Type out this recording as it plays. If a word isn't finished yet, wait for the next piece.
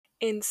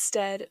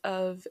Instead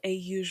of a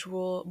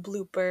usual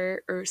blooper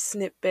or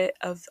snippet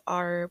of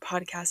our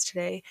podcast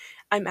today,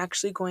 I'm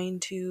actually going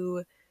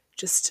to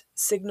just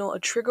signal a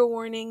trigger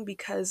warning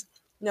because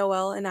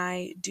Noelle and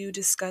I do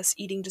discuss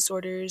eating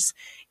disorders,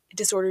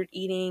 disordered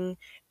eating,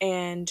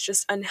 and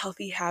just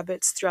unhealthy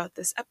habits throughout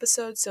this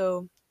episode.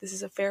 So, this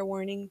is a fair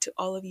warning to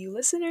all of you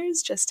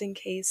listeners, just in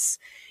case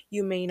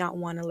you may not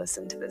want to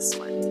listen to this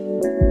one.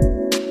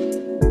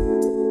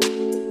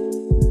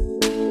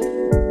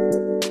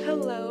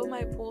 Hello,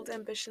 my bold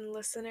ambition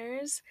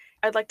listeners.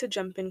 I'd like to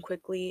jump in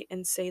quickly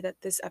and say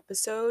that this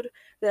episode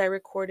that I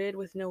recorded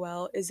with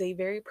Noelle is a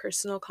very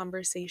personal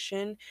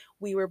conversation.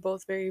 We were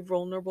both very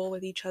vulnerable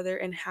with each other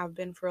and have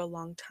been for a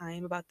long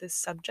time about this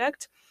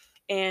subject.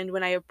 And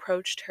when I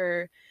approached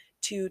her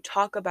to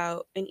talk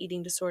about an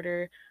eating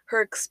disorder,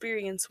 her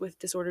experience with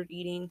disordered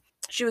eating,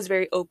 she was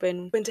very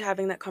open to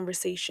having that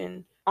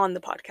conversation on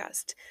the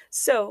podcast.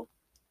 So,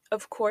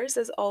 of course,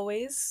 as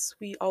always,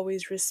 we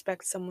always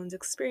respect someone's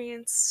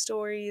experience,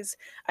 stories.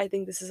 I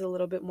think this is a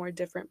little bit more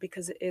different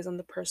because it is on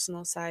the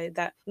personal side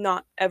that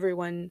not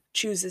everyone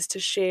chooses to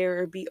share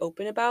or be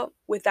open about.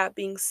 With that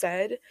being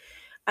said,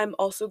 I'm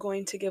also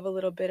going to give a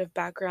little bit of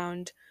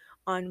background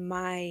on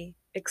my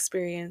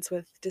experience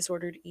with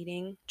disordered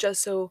eating,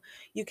 just so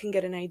you can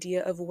get an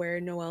idea of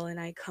where Noelle and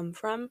I come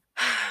from.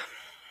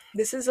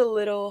 This is a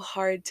little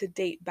hard to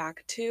date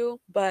back to,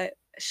 but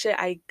shit,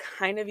 I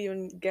kind of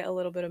even get a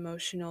little bit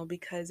emotional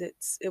because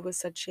it was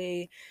such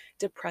a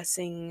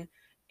depressing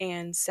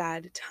and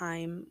sad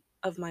time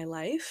of my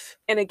life.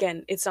 And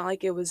again, it's not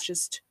like it was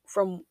just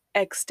from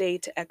X day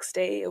to X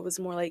day, it was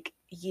more like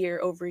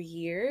year over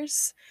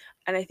years.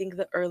 And I think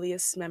the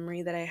earliest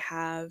memory that I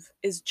have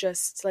is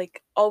just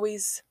like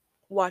always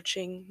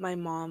watching my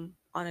mom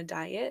on a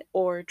diet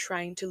or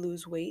trying to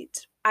lose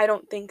weight. I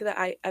don't think that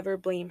I ever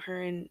blame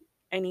her in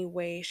any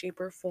way, shape,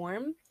 or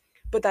form,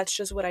 but that's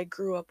just what I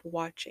grew up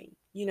watching.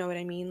 You know what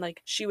I mean?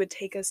 Like, she would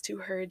take us to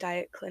her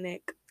diet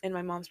clinic, and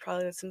my mom's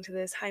probably listening to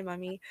this. Hi,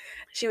 mommy.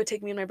 She would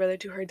take me and my brother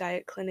to her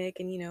diet clinic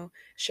and,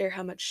 share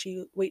how much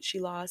weight she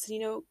lost.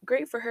 And,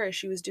 great for her.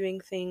 She was doing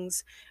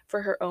things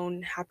for her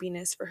own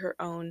happiness, for her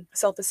own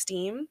self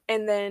esteem.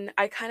 And then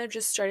I kind of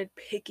just started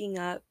picking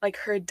up like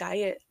her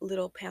diet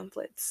little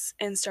pamphlets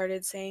and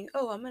started saying,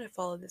 oh, I'm going to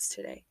follow this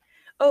today.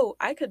 Oh,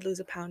 I could lose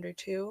a pound or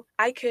two.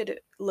 I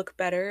could look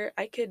better.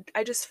 I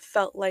just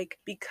felt like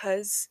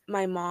because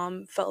my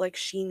mom felt like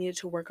she needed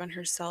to work on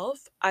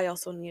herself, I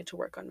also needed to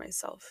work on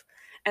myself.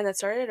 And that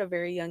started at a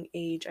very young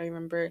age. I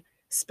remember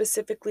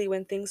specifically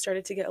when things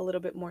started to get a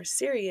little bit more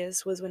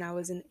serious was when I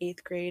was in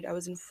 8th grade. I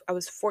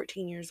was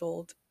 14 years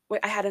old.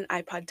 I had an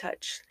iPod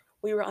Touch.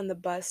 We were on the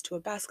bus to a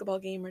basketball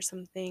game or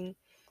something,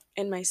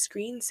 and my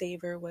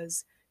screensaver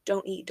was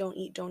don't eat, don't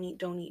eat, don't eat,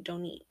 don't eat,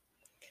 don't eat.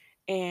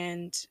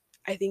 And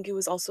I think it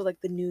was also like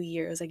the new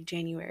year, it was like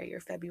January or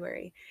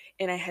February,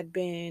 and I had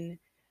been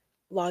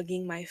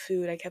logging my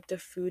food. I kept a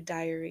food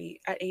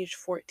diary at age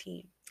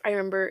 14. I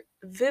remember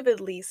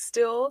vividly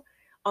still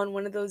on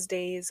one of those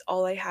days,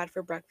 all I had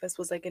for breakfast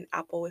was like an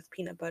apple with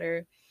peanut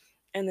butter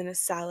and then a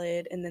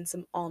salad and then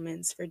some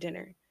almonds for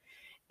dinner.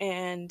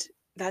 And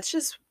that's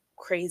just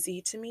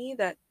crazy to me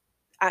that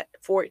at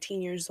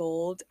 14 years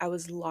old, I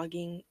was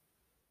logging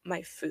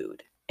my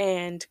food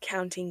and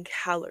counting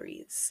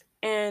calories.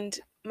 And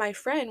my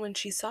friend, when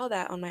she saw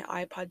that on my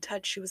iPod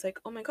Touch, she was like,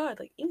 "Oh my God,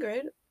 like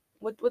Ingrid,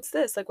 what's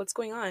this? Like, what's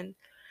going on?"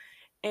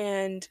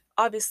 And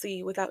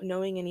obviously, without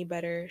knowing any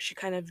better, she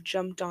kind of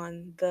jumped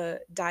on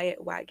the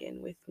diet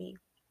wagon with me.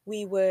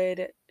 We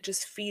would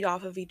just feed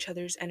off of each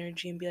other's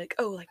energy and be like,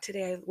 "Oh, like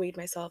today I weighed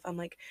myself. I'm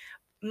like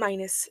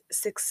minus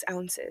 6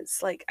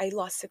 ounces. Like I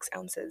lost 6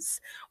 ounces."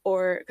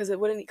 Or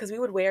because we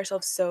would weigh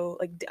ourselves so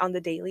like on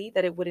the daily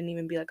that it wouldn't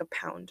even be like a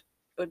pound.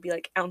 It would be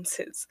like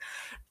ounces.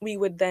 We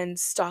would then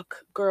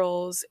stalk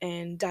girls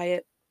and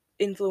diet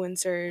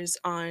influencers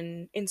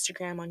on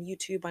Instagram, on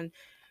YouTube, on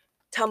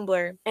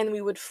Tumblr, and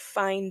we would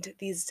find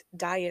these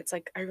diets.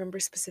 Like, I remember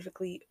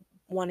specifically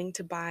wanting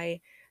to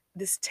buy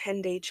this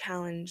 10-day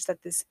challenge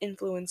that this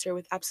influencer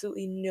with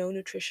absolutely no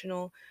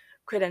nutritional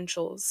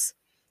credentials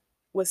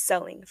was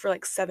selling for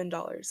like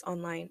 $7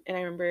 online. And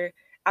I remember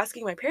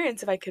asking my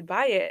parents if I could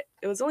buy it.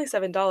 It was only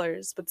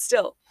 $7, but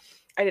still,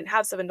 I didn't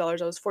have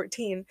 $7. I was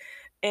 14.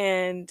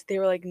 And they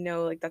were like,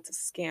 no, like, that's a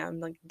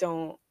scam. Like,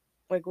 don't,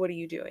 like, what are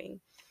you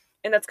doing?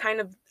 And that's kind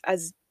of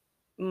as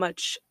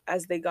much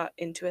as they got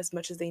into, as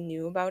much as they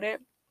knew about it.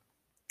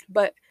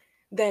 But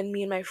then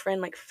me and my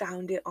friend like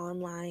found it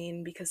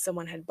online because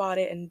someone had bought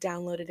it and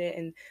downloaded it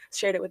and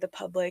shared it with the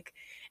public,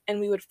 and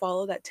we would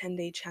follow that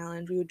 10-day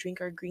challenge. We would drink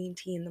our green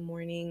tea in the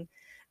morning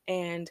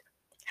and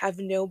have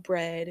no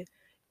bread.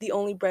 The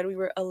only bread we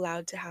were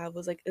allowed to have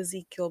was like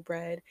Ezekiel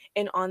bread.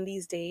 And on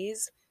these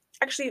days,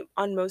 actually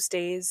on most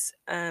days,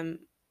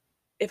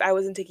 if I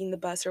wasn't taking the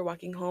bus or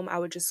walking home, I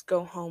would just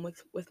go home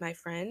with my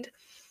friend.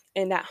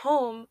 And at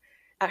home,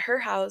 at her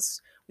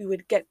house, we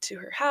would get to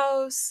her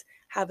house,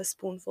 have a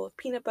spoonful of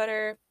peanut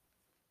butter,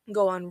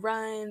 go on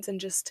runs, and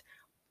just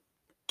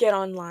get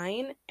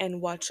online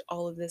and watch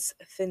all of this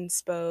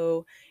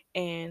thinspo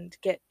and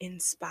get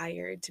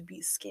inspired to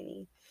be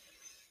skinny.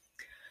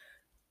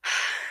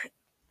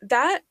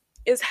 That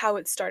is how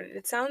it started.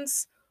 It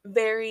sounds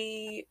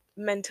very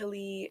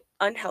mentally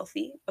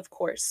unhealthy, of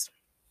course.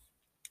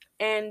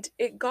 And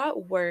it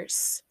got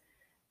worse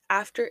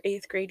after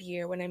 8th grade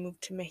year when I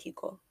moved to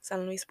Mexico,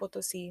 San Luis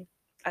Potosi,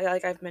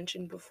 like I've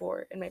mentioned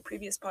before in my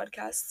previous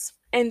podcasts.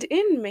 And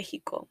in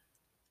Mexico,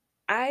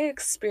 I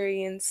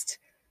experienced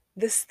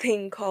this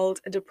thing called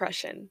a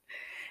depression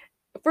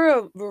for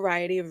a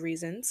variety of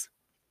reasons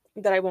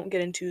that I won't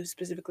get into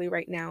specifically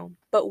right now.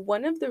 But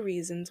one of the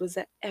reasons was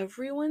that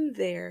everyone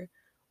there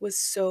was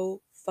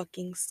so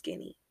fucking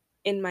skinny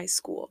in my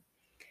school.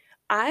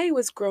 I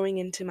was growing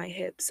into my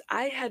hips.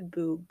 I had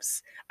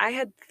boobs. I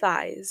had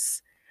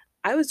thighs.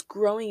 I was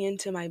growing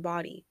into my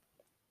body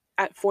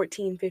at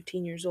 14,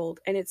 15 years old.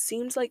 And it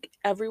seems like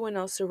everyone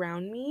else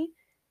around me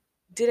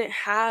didn't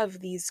have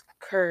these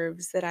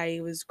curves that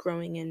I was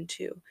growing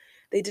into.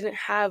 They didn't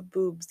have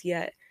boobs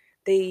yet.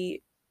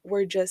 They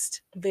were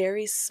just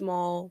very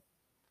small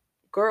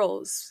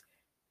girls.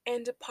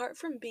 And apart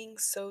from being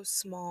so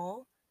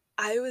small,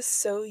 I was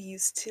so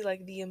used to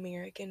like the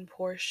American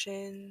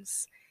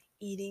portions,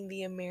 eating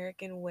the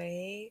American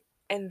way,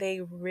 and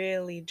they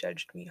really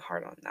judged me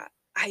hard on that.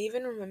 I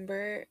even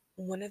remember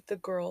one of the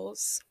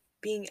girls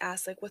being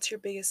asked like, "What's your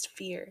biggest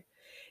fear?"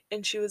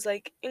 And she was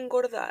like,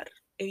 "Engordar."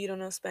 If you don't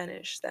know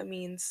Spanish, that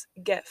means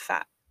get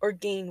fat or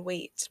gain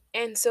weight.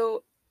 And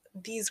so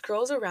these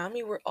girls around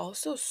me were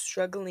also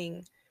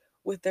struggling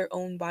with their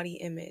own body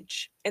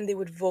image, and they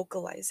would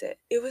vocalize it.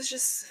 It was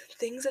just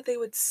things that they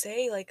would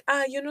say like,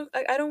 I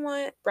don't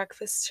want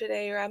breakfast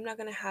today, or I'm not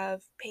going to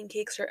have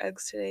pancakes or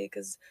eggs today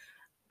because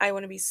I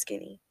want to be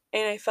skinny.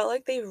 And I felt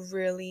like they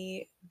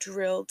really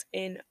drilled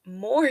in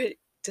more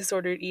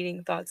disordered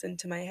eating thoughts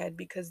into my head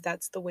because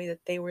that's the way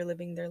that they were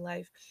living their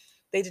life.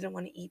 They didn't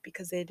want to eat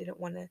because they didn't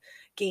want to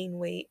gain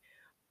weight,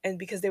 and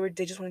because they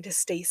just wanted to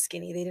stay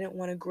skinny. They didn't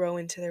want to grow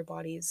into their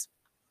bodies.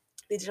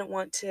 They didn't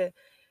want to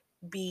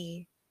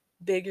be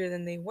bigger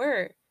than they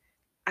were.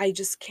 I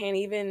can't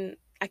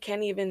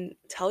even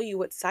tell you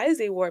what size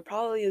they were,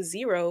 probably a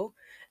 0.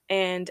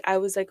 And I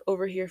was like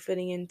over here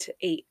fitting into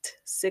 8,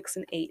 6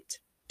 and 8.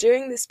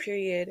 During this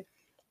period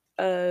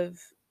of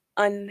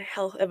an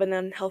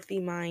unhealthy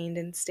mind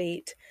and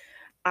state,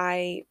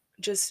 I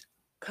just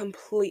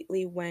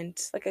completely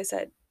went, like I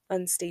said,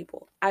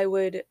 unstable. I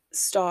would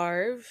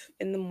starve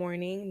in the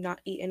morning,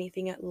 not eat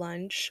anything at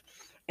lunch,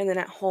 and then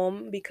at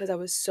home, because I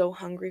was so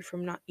hungry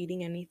from not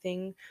eating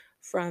anything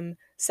from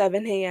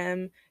 7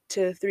 a.m.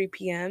 to 3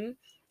 p.m.,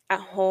 at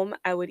home,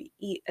 I would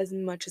eat as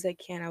much as I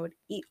can. I would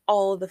eat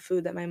all of the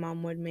food that my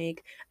mom would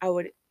make. I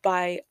would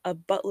buy a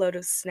buttload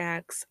of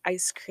snacks,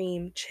 ice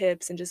cream,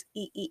 chips, and just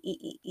eat, eat, eat,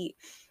 eat, eat.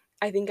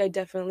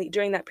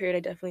 During that period, I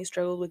definitely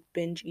struggled with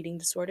binge eating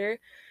disorder.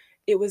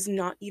 It was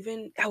not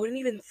even, I wouldn't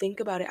even think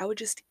about it. I would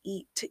just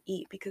eat to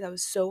eat because I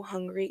was so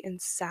hungry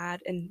and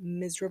sad and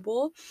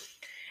miserable.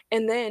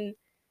 And then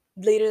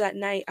later that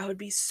night, I would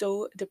be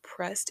so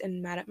depressed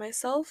and mad at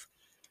myself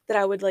that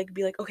I would like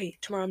be like, okay,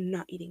 tomorrow I'm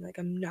not eating. Like,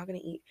 I'm not gonna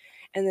eat.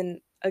 And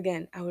then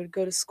again, I would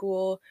go to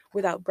school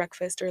without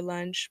breakfast or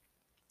lunch,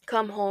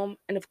 come home,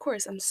 and of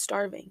course, I'm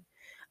starving.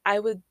 I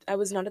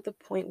was not at the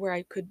point where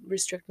I could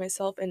restrict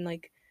myself and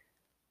like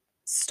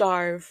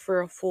starve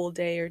for a full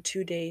day or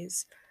 2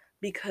 days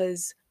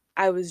because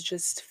I was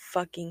just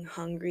fucking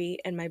hungry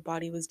and my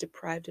body was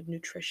deprived of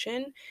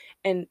nutrition.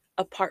 And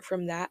apart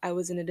from that, I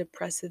was in a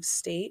depressive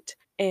state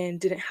and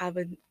didn't have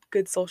a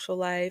good social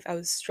life. I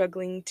was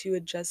struggling to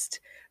adjust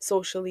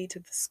socially to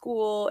the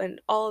school and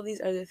all of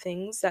these other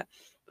things that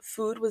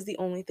food was the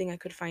only thing I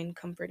could find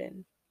comfort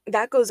in.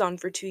 That goes on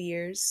for 2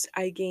 years.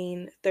 I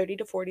gain 30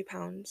 to 40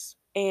 pounds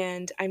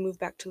and I moved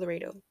back to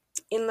Laredo.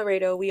 In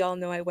Laredo, we all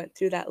know I went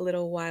through that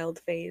little wild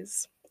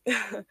phase.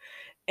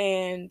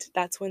 And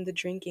that's when the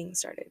drinking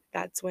started.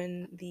 That's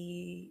when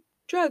the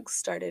drugs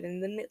started,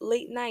 and the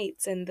late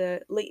nights and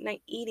the late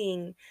night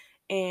eating.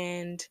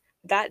 And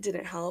that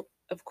didn't help,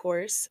 of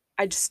course.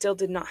 I just still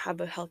did not have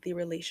a healthy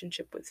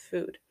relationship with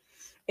food.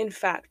 In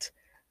fact,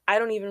 I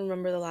don't even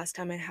remember the last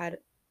time I had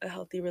a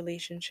healthy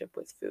relationship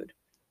with food.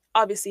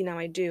 Obviously, now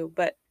I do,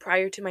 but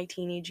prior to my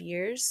teenage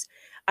years,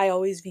 I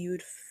always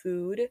viewed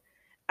food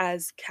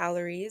as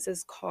calories,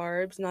 as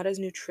carbs, not as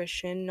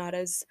nutrition, not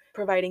as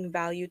providing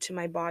value to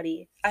my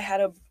body. I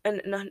had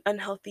an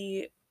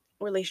unhealthy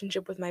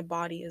relationship with my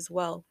body as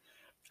well.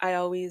 I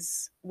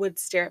always would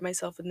stare at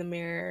myself in the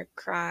mirror,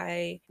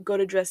 cry, go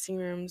to dressing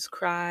rooms,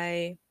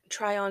 cry,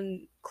 try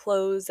on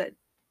clothes that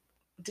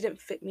didn't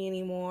fit me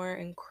anymore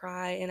and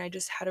cry, and I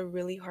just had a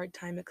really hard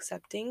time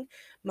accepting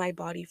my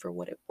body for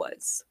what it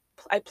was.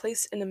 I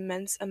placed an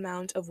immense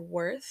amount of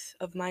worth,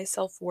 of my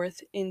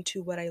self-worth,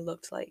 into what I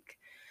looked like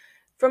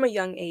from a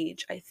young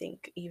age. I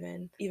think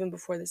even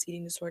before this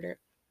eating disorder,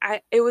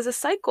 it was a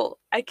cycle.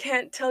 I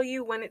can't tell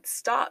you when it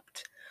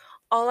stopped.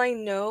 All I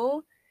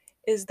know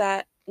is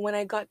that when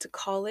I got to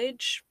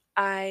college,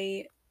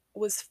 I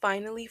was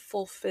finally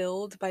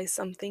fulfilled by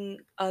something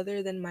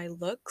other than my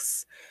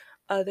looks,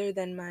 other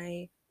than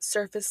my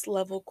surface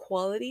level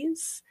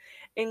qualities.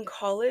 In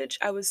college,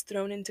 I was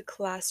thrown into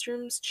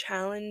classrooms,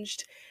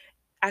 challenged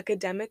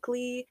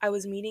academically. I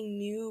was meeting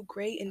new,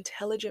 great,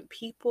 intelligent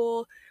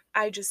people.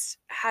 I just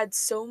had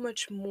so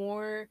much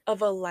more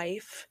of a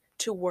life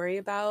to worry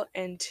about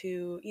and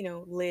to,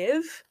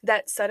 live,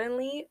 that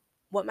suddenly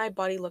what my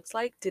body looked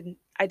like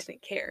I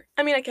didn't care.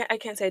 I mean, I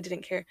can't say I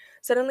didn't care.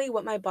 Suddenly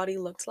what my body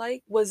looked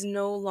like was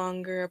no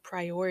longer a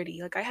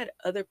priority. Like I had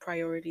other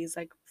priorities,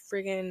 like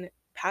friggin'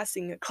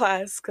 passing a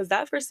class, cuz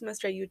that first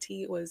semester at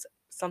UT was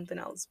something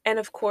else. And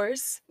of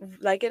course,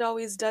 like it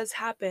always does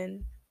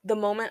happen, the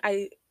moment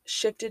I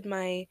shifted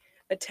my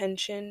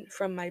attention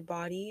from my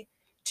body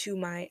to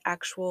my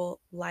actual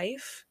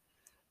life,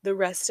 the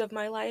rest of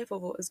my life,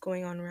 of what was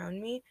going on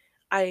around me,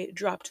 I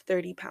dropped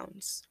 30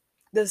 pounds.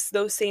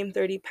 Those same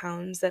 30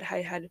 pounds that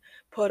I had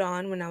put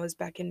on when I was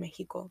back in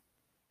Mexico.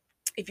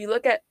 If you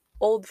look at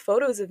old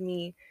photos of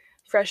me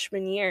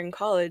freshman year in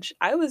college,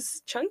 I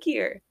was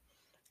chunkier.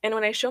 And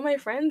when I show my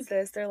friends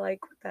this, they're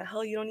like, what the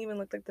hell? You don't even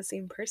look like the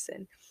same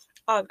person.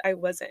 I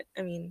wasn't.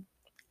 I mean,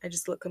 I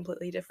just look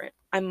completely different.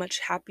 I'm much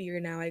happier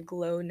now. I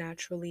glow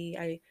naturally.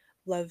 I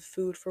love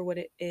food for what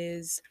it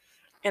is.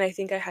 And I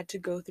think I had to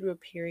go through a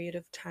period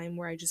of time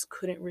where I just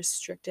couldn't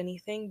restrict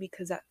anything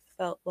because that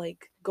felt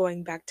like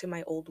going back to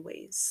my old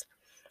ways.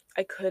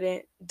 I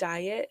couldn't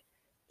diet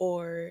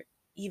or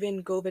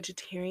even go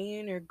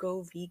vegetarian or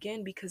go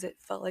vegan because it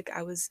felt like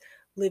I was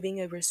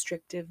living a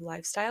restrictive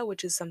lifestyle,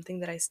 which is something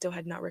that I still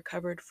had not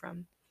recovered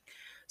from.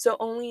 So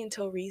only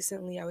until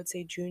recently, I would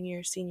say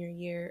junior, senior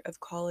year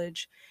of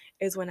college,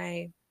 is when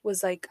I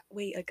was like,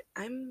 wait, like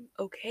I'm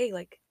okay.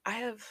 Like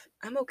I'm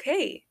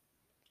okay.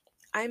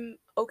 I'm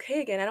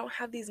okay again. I don't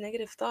have these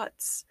negative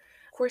thoughts.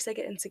 Of course, I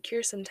get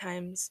insecure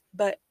sometimes,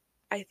 but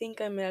I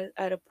think I'm at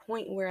a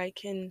point where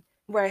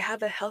where I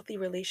have a healthy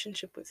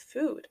relationship with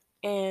food.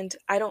 And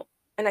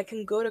I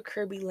can go to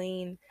Kirby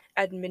Lane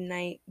at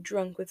midnight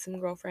drunk with some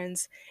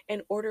girlfriends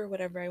and order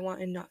whatever I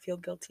want and not feel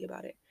guilty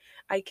about it.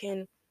 I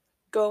can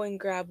go and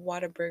grab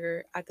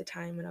Whataburger at the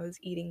time when I was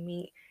eating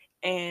meat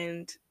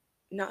and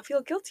not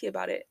feel guilty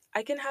about it.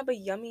 I can have a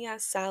yummy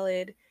ass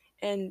salad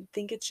and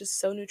think it's just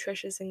so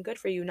nutritious and good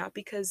for you, not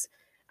because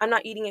I'm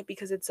not eating it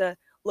because it's a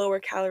lower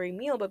calorie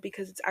meal, but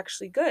because it's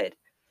actually good.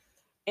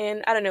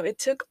 And I don't know, it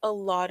took a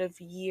lot of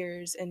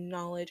years and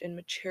knowledge and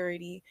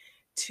maturity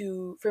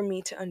to for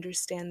me to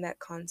understand that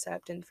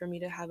concept and for me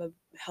to have a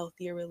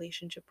healthier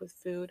relationship with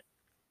food.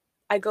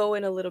 I go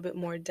in a little bit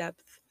more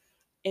depth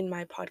in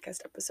my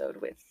podcast episode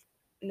with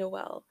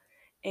Noelle.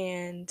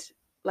 And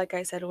like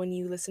I said, when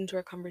you listen to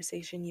our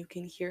conversation, you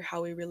can hear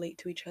how we relate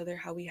to each other,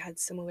 how we had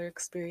similar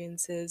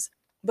experiences,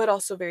 but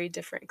also very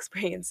different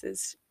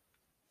experiences.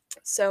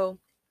 So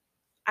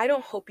I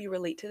don't hope you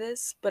relate to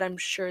this, but I'm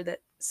sure that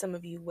some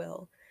of you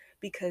will,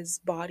 because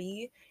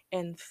body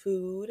and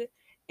food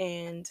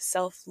and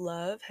self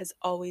love has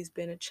always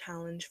been a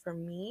challenge for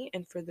me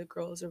and for the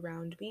girls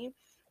around me.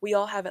 We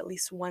all have at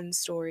least one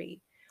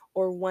story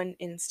or one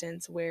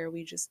instance where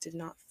we just did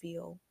not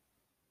feel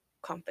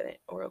confident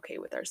or okay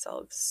with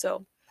ourselves.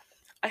 So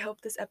I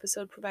hope this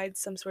episode provides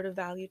some sort of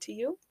value to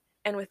you.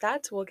 And with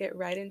that, we'll get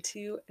right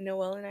into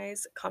Noelle and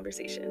I's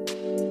conversation.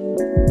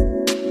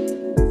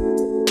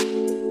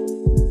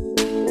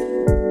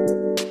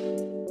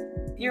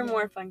 You're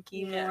more funky,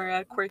 yeah.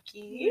 More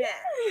quirky.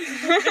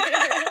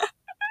 Yeah.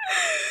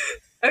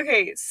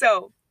 Okay,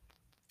 so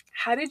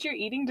how did your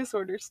eating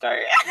disorder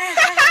start?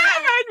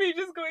 Imagine me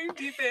just going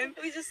deep in.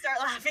 We just start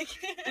laughing.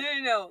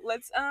 No.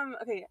 Let's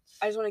okay,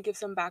 I just want to give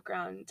some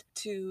background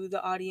to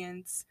the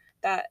audience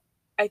that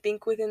I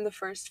think within the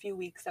first few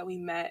weeks that we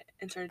met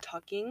and started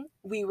talking,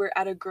 we were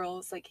at a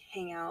girls' like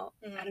hangout.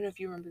 Mm-hmm. I don't know if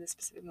you remember this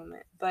specific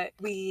moment, but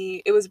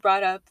it was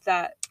brought up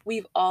that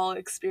we've all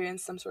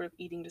experienced some sort of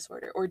eating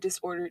disorder or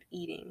disordered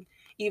eating,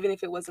 even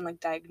if it wasn't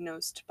like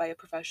diagnosed by a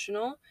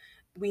professional.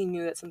 We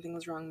knew that something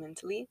was wrong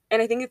mentally.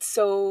 And I think it's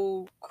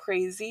so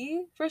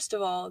crazy, first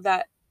of all,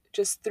 that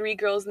just 3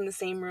 girls in the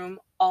same room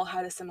all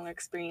had a similar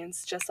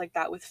experience just like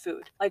that with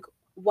food. Like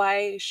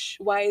why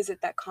is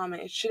it that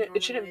common? It shouldn't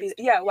be.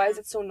 Yeah, why is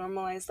it so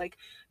normalized, like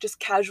just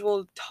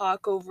casual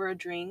talk over a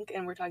drink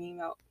and we're talking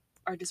about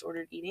our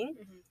disordered eating?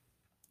 Mm-hmm.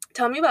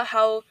 Tell me about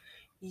how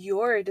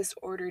your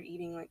disordered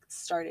eating like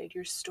started,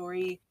 your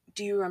story.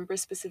 Do you remember a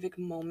specific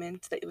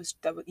moment that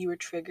you were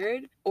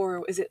triggered,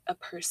 or is it a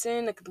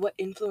person? Like what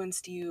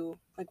influenced you?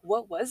 Like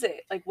what was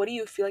it? Like what do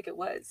you feel like it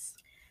was?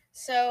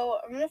 So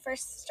I'm going to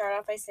first start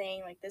off by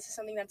saying, like, this is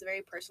something that's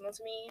very personal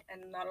to me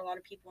and not a lot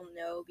of people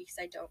know because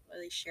I don't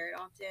really share it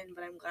often,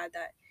 but I'm glad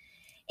that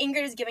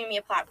Ingrid is giving me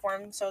a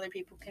platform so other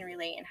people can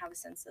relate and have a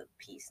sense of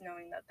peace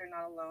knowing that they're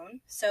not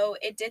alone. So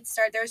it did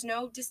start, there's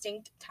no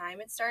distinct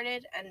time it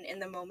started, and in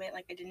the moment,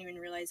 like, I didn't even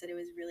realize that it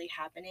was really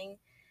happening.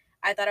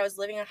 I thought I was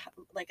living a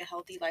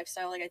healthy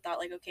lifestyle. Like I thought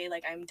like, okay,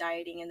 like I'm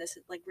dieting and this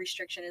like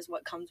restriction is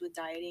what comes with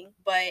dieting.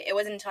 But it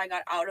wasn't until I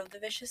got out of the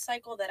vicious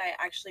cycle that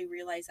I actually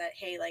realized that,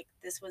 hey, like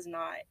this was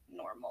not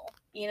normal.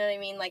 You know what I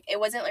mean? Like it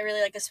wasn't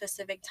really like a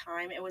specific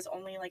time. It was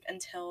only like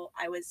until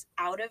I was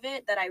out of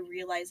it that I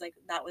realized like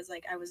that was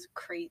like I was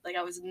crazy. Like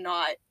I was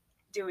not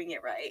doing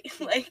it right.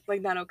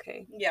 Like not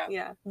okay. Yeah.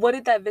 Yeah. What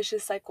did that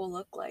vicious cycle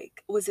look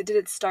like? Did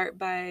it start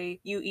by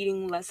you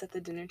eating less at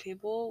the dinner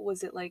table?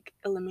 Was it like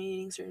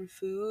eliminating certain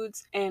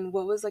foods? And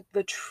what was like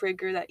the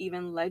trigger that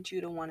even led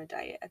you to want to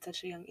diet at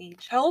such a young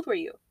age? How old were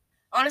you?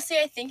 Honestly,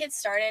 I think it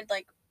started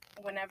like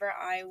whenever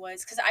I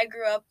was, because I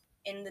grew up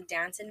in the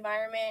dance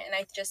environment, and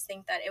I just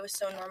think that it was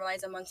so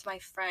normalized amongst my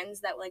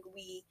friends that like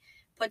we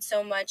put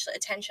so much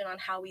attention on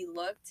how we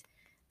looked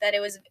that it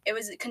was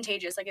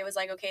contagious. Like it was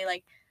like, okay,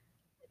 like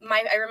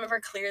I remember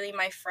clearly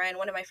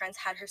one of my friends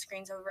had her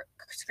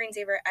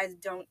screensaver as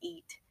 "Don't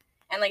eat,"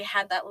 and like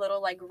had that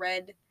little like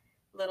red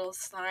little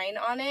sign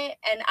on it,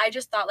 and I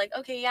just thought like,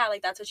 okay, yeah,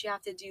 like that's what you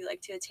have to do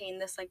like to attain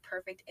this like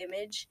perfect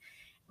image.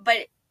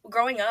 But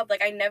growing up,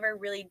 like I never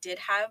really did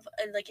have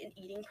like an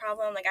eating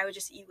problem. Like I would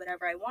just eat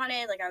whatever I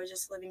wanted. Like I was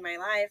just living my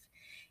life.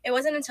 It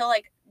wasn't until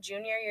like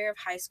junior year of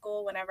high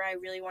school, whenever I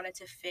really wanted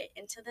to fit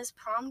into this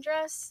prom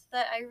dress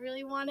that I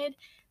really wanted,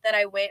 that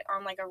I went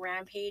on like a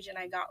rampage, and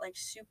I got like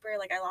super,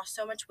 like I lost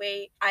so much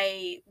weight.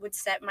 I would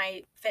set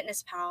my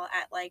fitness pal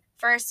at like,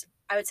 first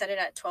I would set it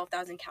at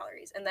 12,000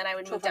 calories, and then I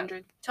would move down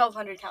 1200.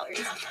 1200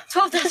 calories.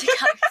 12,000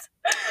 calories.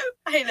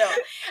 I know.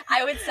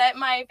 I would set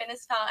my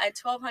fitness pal at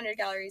 1,200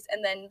 calories,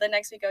 and then the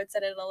next week I would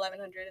set it at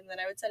 1,100, and then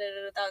I would set it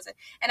at 1,000,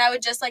 and I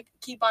would just like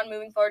keep on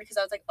moving forward because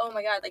I was like, oh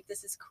my god, like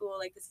this is cool,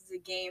 like this is a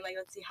game, like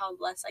let's see how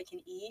less I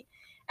can eat,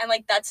 and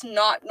like that's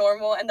not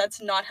normal and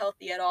that's not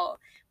healthy at all.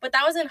 But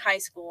that was in high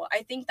school.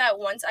 I think that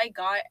once I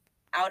got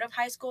out of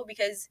high school,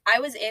 because I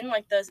was in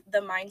like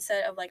the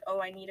mindset of like, oh,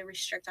 I need to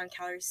restrict on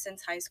calories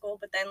since high school,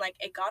 but then like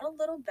it got a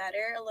little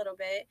better a little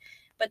bit.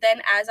 But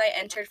then as I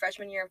entered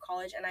freshman year of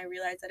college and I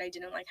realized that I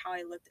didn't like how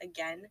I looked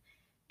again,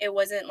 it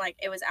wasn't like,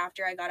 it was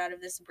after I got out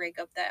of this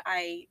breakup that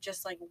I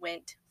just like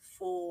went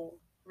full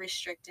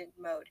restricted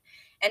mode.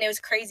 And it was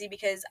crazy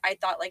because I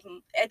thought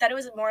it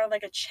was more of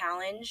like a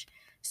challenge.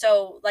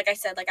 So like I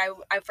said, like I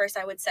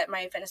would set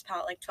my fitness pal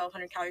at like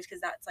 1,200 calories,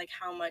 because that's like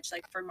how much,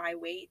 like for my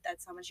weight,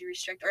 that's how much you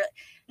restrict. Or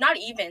not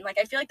even, like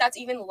I feel like that's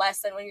even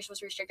less than when you're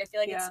supposed to restrict. I feel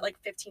like Yeah. it's like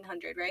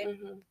 1,500, right?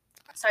 Mm-hmm.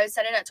 So I would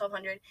set it at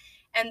 1,200,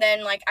 and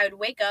then like I would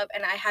wake up,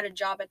 and I had a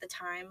job at the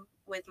time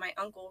with my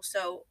uncle,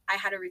 so I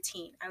had a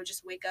routine. I would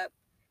just wake up,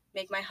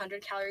 make my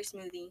 100-calorie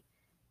smoothie,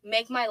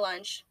 make my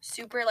lunch,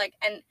 super like,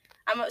 and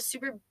I'm a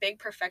super big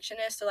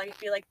perfectionist, so like I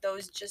feel like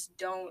those just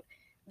don't,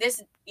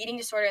 this eating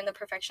disorder and the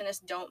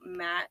perfectionist don't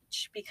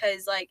match,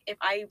 because like if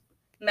I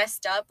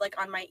messed up like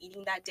on my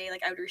eating that day,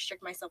 like I would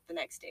restrict myself the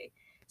next day.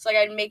 So like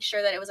I'd make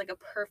sure that it was like a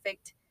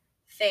perfect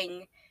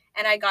thing.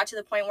 And I got to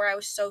the point where I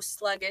was so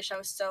sluggish, I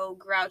was so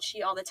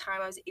grouchy all the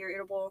time, I was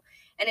irritable.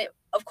 And it,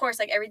 of course,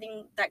 like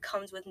everything that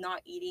comes with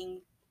not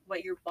eating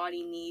what your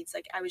body needs,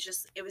 like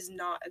it was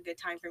not a good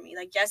time for me.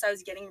 Like, yes, I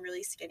was getting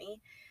really skinny,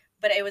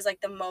 but it was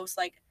like the most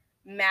like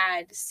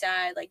mad,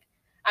 sad, like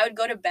I would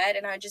go to bed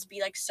and I would just be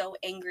like so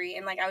angry,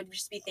 and like I would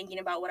just be thinking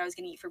about what I was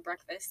gonna eat for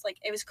breakfast. Like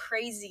it was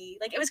crazy.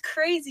 Like it was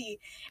crazy.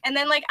 And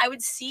then like I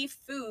would see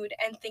food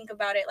and think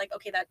about it like,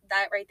 okay, that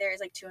right there is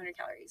like 200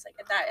 calories.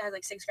 Like that has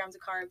like 6 grams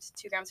of carbs,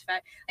 2 grams of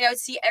fat. Like I would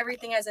see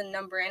everything as a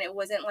number, and it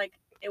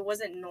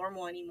wasn't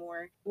normal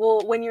anymore.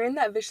 Well, when you're in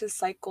that vicious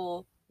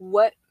cycle,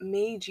 what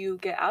made you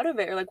get out of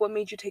it? Or like what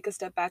made you take a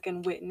step back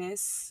and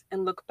witness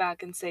and look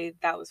back and say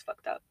that was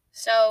fucked up?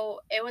 So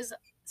it was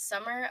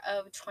summer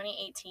of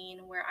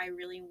 2018 where I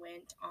really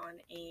went on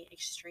a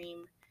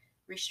extreme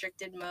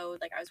restricted mode.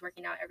 Like I was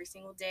working out every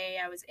single day.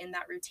 I was in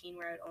that routine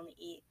where I would only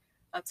eat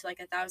up to like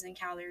 1,000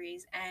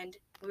 calories, and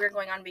we were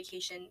going on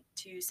vacation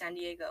to San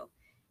Diego,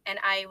 and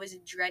I was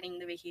dreading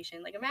the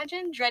vacation. Like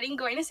imagine dreading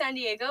going to San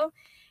Diego,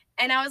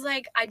 and I was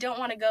like, I don't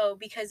want to go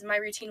because my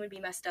routine would be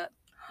messed up.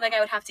 Like I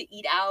would have to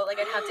eat out. Like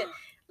I'd have to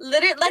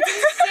literally, that's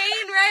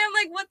insane, right? I'm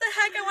like, what the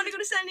heck? I want to go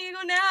to San Diego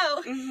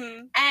now.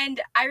 Mm-hmm.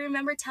 And I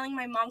remember telling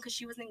my mom, because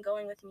she wasn't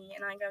going with me,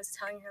 and I was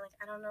telling her like,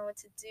 I don't know what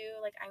to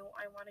do. Like I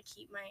want to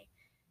keep my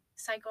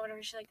cycle,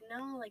 whatever. She's like,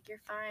 no, like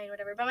you're fine,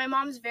 whatever. But my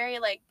mom's very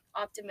like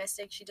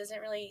optimistic. She doesn't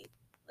really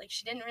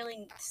she didn't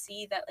really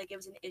see that like it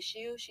was an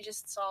issue. She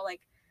just saw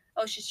like,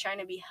 oh, she's trying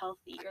to be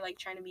healthy, or like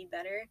trying to be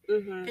better.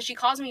 Mm-hmm. Because she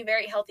calls me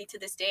very healthy to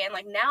this day, and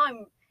like now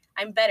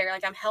I'm better.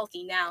 Like I'm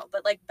healthy now,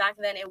 but like back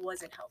then it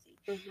wasn't healthy.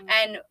 Mm-hmm.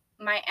 And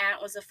my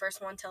aunt was the first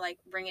one to like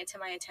bring it to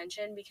my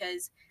attention,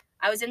 because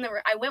I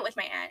went with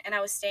my aunt, and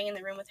I was staying in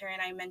the room with her,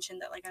 and I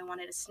mentioned that like I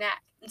wanted a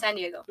snack in San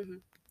Diego. Mm-hmm.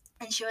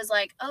 And she was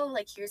like, oh,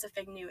 like here's a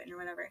fig Newton or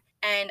whatever.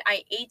 And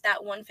I ate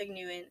that one fig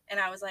Newton,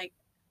 and I was like,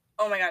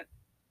 oh my god.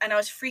 And I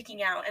was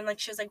freaking out, and like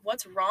she was like,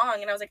 what's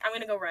wrong? And I was like, I'm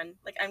gonna go run.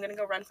 Like I'm gonna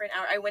go run for an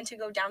hour. I went to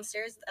go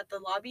downstairs at the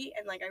lobby,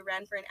 and like I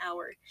ran for an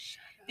hour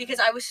because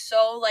I was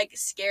so like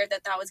scared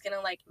that was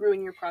gonna like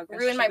Ruin your progress.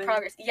 ruin my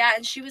progress. Yeah.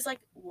 And she was like,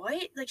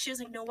 what? Like she was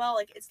like, Noelle,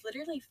 like it's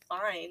literally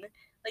fine.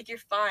 Like you're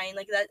fine.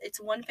 Like that, it's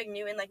one fig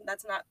Newton. Like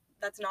that's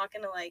not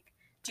gonna like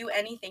do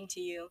anything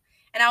to you.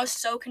 And I was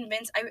so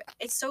convinced.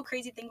 It's so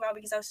crazy to think about,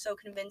 because I was so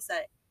convinced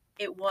that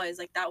it was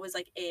like that was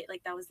like it,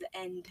 like that was the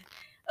end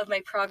of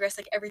my progress.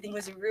 Like everything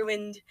was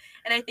ruined.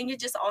 And I think it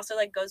just also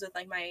like goes with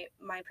like my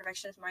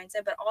perfectionist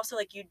mindset, but also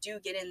like you do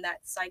get in that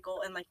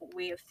cycle and like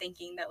way of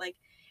thinking that like,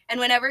 And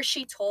whenever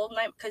she told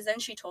because then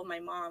she told my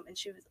mom, and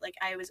she was like,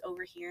 I was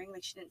overhearing,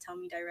 like she didn't tell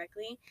me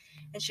directly,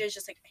 and she was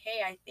just like,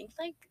 hey, I think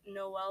like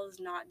Noelle is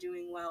not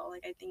doing well.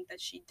 Like I think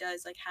that she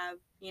does like have,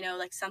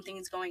 like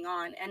something's going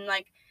on. And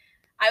like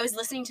I was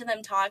listening to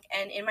them talk,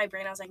 and in my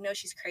brain I was like, no,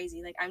 she's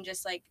crazy. Like I'm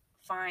just like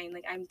fine.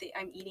 Like I'm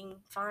eating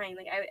fine.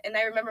 Like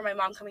I remember my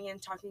mom coming in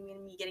and talking to me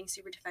and me getting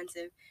super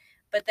defensive.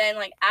 But then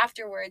like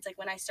afterwards, like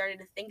when I started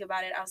to think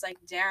about it, I was like,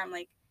 damn,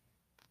 like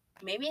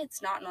maybe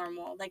it's not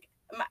normal. Like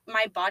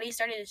my body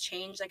started to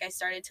change. Like I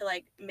started to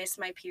like miss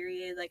my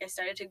period. Like I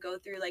started to go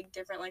through like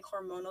different like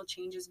hormonal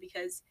changes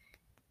because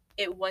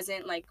it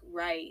wasn't like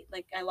right.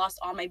 Like I lost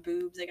all my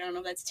boobs. Like I don't know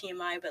if that's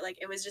TMI, but like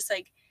it was just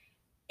like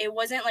it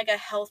wasn't like a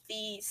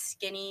healthy,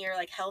 skinny or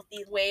like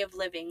healthy way of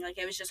living. Like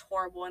it was just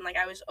horrible. And like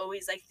I was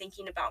always like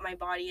thinking about my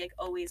body, like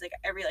always, like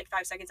every like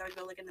 5 seconds I would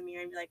go look in the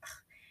mirror and be like,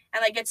 ugh,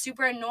 and like get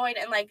super annoyed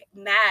and like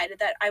mad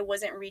that I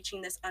wasn't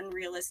reaching this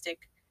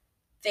unrealistic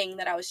thing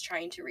that I was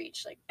trying to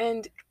reach. Like,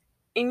 And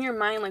in your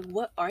mind, like,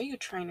 what are you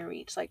trying to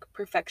reach? Like,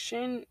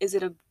 perfection? Is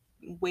it a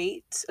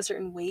weight, a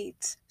certain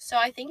weight? so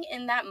I think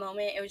in that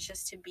moment it was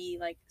just to be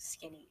like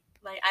skinny.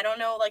 Like I don't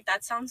know, like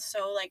that sounds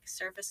so like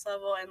surface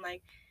level, and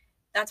like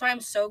that's why I'm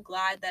so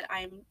glad that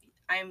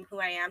I'm who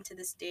I am to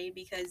this day,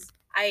 because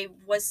I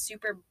was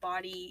super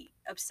body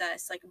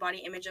obsessed, like body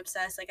image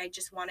obsessed. Like I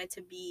just wanted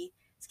to be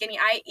skinny.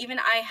 I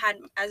had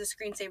as a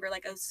screensaver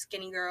like a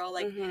skinny girl.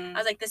 Like I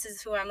was like, this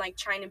is who I'm like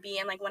trying to be.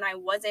 And like when I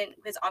wasn't,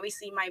 because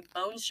obviously my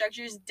bone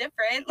structure is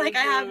different. Like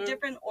I have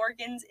different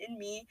organs in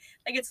me.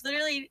 Like it's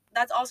literally,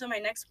 that's also my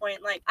next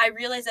point. Like I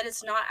realized that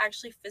it's not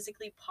actually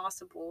physically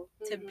possible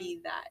to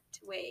be that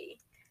way.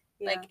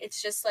 Yeah. Like it's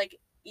just like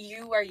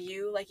you are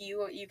you. Like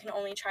you can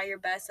only try your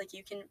best. Like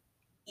you can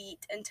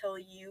eat until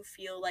you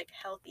feel like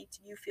healthy,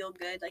 you feel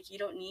good. Like you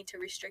don't need to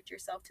restrict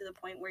yourself to the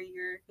point where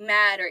you're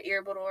mad or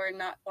irritable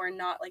or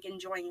not like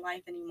enjoying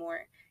life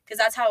anymore, because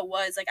that's how it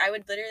was. Like I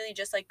would literally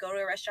just like go to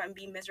a restaurant and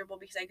be miserable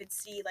because I could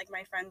see like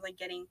my friends like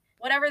getting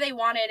whatever they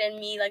wanted and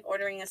me like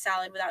ordering a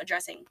salad without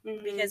dressing,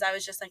 because I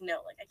was just like,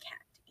 no, like I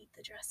can't eat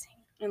the dressing.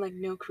 And like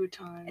no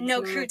croutons. And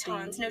no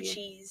croutons, no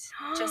cheese,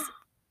 just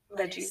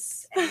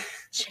lettuce and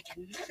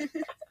chicken.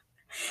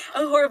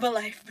 A horrible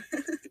life.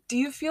 Do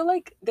you feel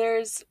like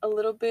there's a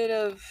little bit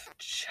of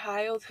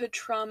childhood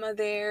trauma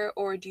there,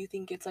 or do you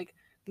think it's like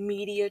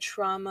media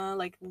trauma?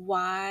 Like,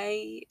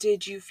 why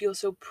did you feel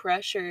so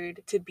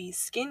pressured to be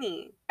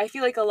skinny? I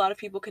feel like a lot of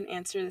people can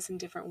answer this in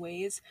different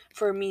ways.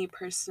 For me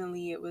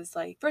personally, it was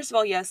like, first of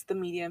all, yes, the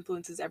media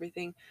influences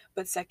everything,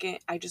 but second,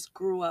 I just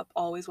grew up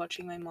always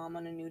watching my mom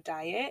on a new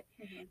diet,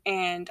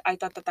 and I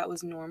thought that that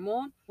was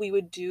normal. We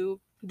would do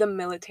the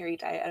military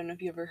diet. I don't know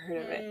if you ever heard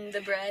of it.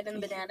 The bread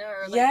and the banana,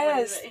 or like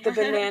Yes, what is it? the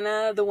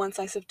banana, the one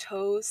slice of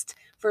toast.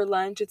 For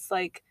lunch, it's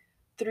like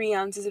 3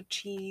 ounces of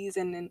cheese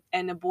and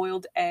a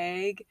boiled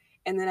egg.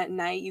 And then at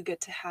night, you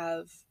get to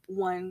have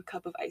 1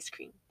 cup of ice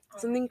cream.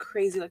 Something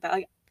crazy like that.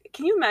 Like,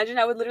 can you imagine?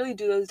 I would literally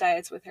do those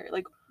diets with her.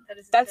 Like,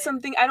 that's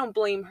something, I don't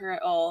blame her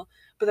at all,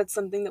 but that's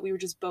something that we were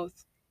just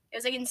both. It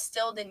was like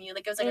instilled in you.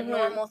 Like it was like a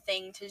normal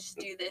thing to just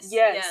do this.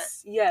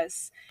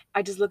 Yes.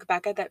 I just look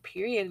back at that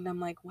period and I'm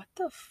like, what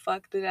the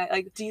fuck did I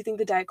like? Do you think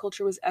the diet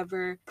culture was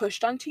ever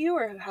pushed onto you,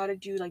 or how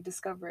did you like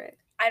discover it?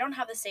 I don't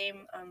have the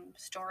same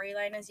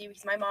storyline as you,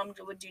 because my mom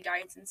would do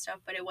diets and stuff,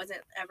 but it wasn't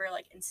ever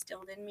like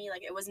instilled in me.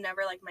 Like it was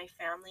never like my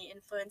family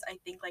influence. I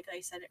think like I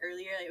said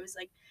earlier, it was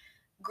like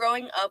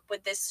growing up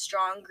with this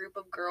strong group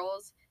of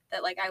girls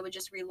that like I would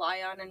just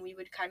rely on, and we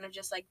would kind of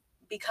just like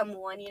become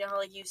one. You know how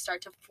like you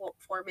start to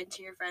form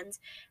into your friends,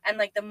 and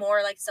like the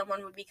more like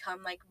someone would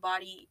become like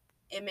body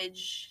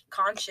image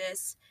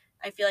conscious,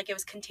 I feel like it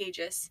was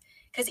contagious.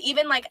 Because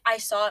even like I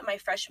saw it my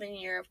freshman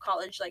year of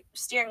college, like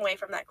steering away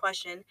from that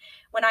question,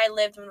 when I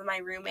lived with my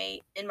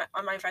roommate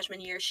on my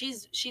freshman year,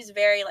 she's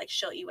very like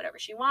she'll eat whatever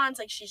she wants,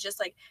 like she's just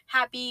like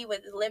happy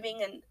with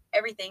living and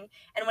everything.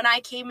 And when I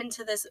came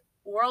into this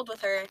world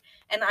with her,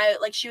 and I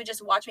like she would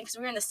just watch me, because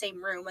we were in the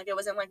same room. Like it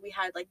wasn't like we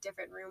had like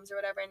different rooms or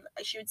whatever,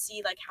 and she would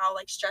see like how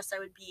like stressed I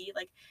would be,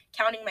 like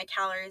counting my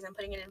calories and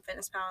putting it in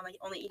FitnessPal, and like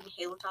only eating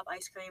Halo Top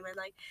ice cream and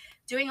like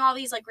doing all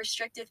these like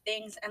restrictive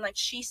things. And like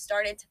she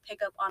started to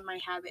pick up on my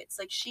habits.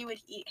 Like she would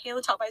eat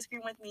Halo Top ice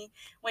cream with me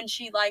when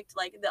she liked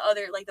like the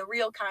other, like the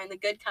real kind, the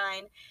good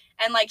kind.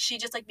 And like she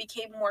just like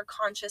became more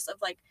conscious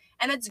of like,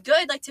 and it's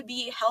good like to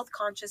be health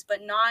conscious,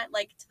 but not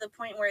like to the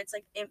point where it's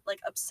like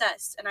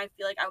obsessed. And I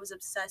feel like I was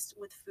obsessed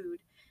with food.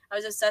 I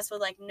was obsessed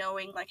with like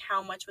knowing like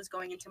how much was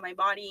going into my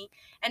body.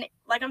 And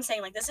like I'm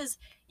saying, like this is,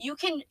 you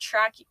can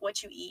track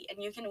what you eat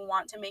and you can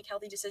want to make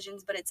healthy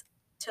decisions, but it's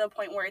to a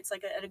point where it's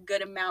like a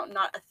good amount,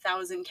 not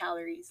 1,000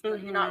 calories.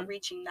 Like you're not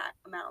reaching that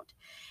amount.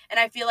 And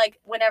I feel like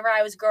whenever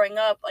I was growing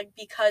up, like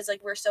because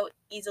like we're so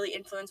easily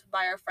influenced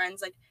by our friends,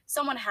 like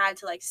someone had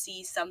to like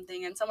see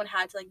something, and someone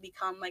had to like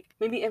become like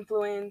maybe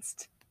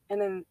influenced,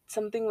 and then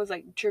something was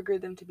like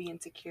triggered them to be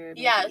insecure.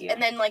 Maybe. Yeah, and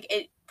then like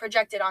it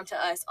projected onto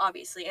us,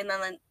 obviously, and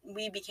then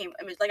we became,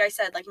 I mean, like I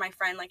said, like my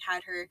friend like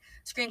had her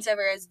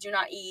screensaver as do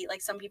not eat.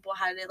 Like some people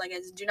had it like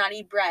as do not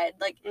eat bread.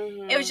 Like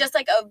it was just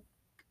like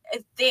a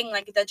thing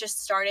like that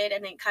just started,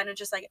 and it kind of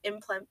just like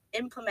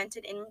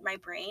implemented in my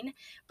brain.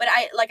 But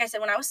I, like I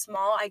said, when I was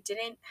small, I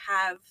didn't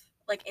have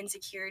like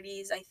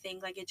insecurities. I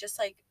think like it just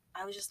like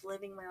I was just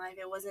living my life.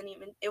 It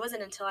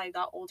wasn't until I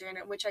got older, and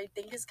which I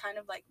think is kind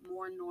of like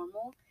more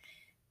normal,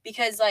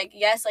 because like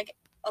yes, like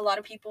a lot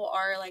of people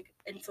are like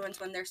influenced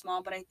when they're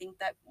small, but I think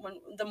that when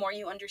the more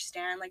you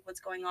understand like what's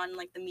going on in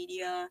like the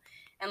media,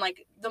 and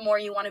like the more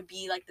you want to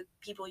be like the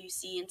people you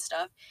see and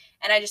stuff.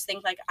 And I just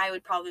think like I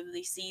would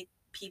probably see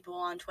people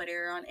on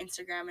Twitter or on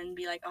Instagram and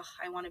be like, oh,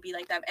 I want to be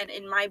like that. And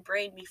in my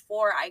brain,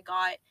 before I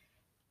got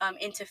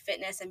into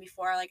fitness, and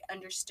before I like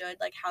understood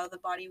like how the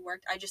body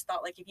worked, I just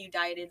thought like if you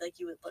dieted, like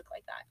you would look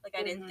like that. Like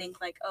I didn't think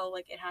like, oh,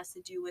 like it has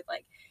to do with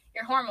like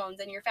your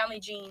hormones and your family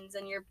genes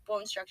and your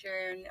bone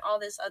structure and all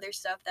this other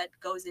stuff that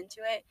goes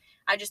into it.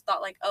 I just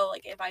thought like, oh,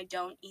 like if I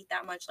don't eat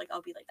that much, like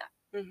I'll be like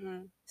that.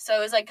 So it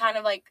was like kind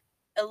of like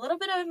a little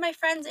bit of my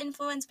friends'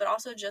 influence, but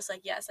also just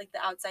like yes, like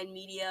the outside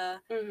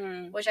media,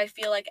 which I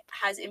feel like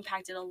has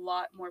impacted a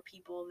lot more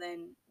people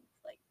than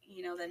like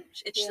than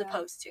it's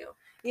supposed to.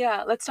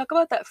 Yeah, let's talk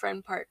about that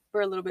friend part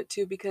for a little bit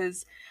too,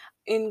 because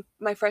in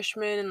my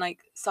freshman and like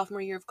sophomore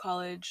year of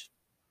college,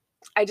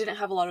 I didn't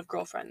have a lot of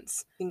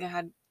girlfriends. I think I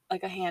had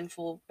like a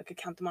handful, I could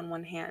count them on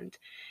one hand.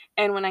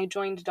 And when I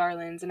joined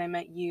Darlings and I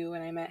met you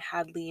and I met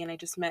Hadley and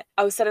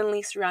I was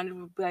suddenly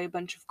surrounded by a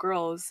bunch of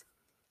girls.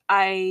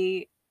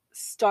 I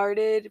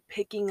started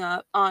picking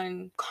up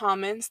on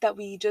comments that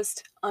we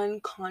just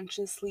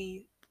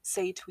unconsciously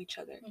say to each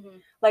other.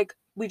 Like,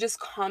 we just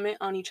comment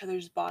on each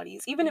other's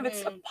bodies, even if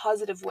it's a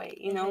positive way,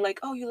 like,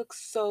 oh, you look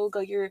so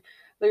good, your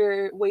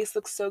waist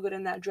looks so good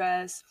in that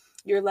dress,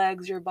 your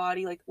legs, your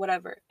body, like,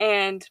 whatever.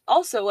 And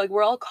also, like,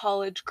 we're all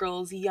college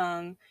girls,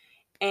 young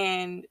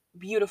and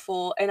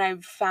beautiful, and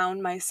I've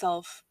found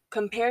myself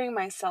comparing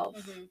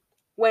myself.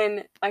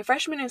 When my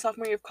freshman and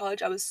sophomore year of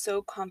college, I was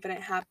so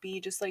confident, happy,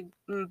 just like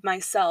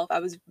myself. I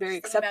was very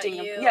Just thinking accepting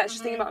about of, you. yeah,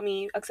 just thinking about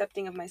me,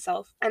 accepting of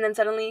myself. And then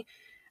suddenly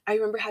I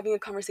remember having a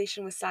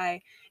conversation with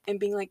Sai and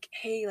being like,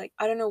 hey, like,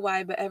 I don't know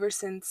why, but ever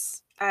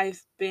since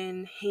I've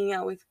been hanging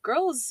out with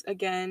girls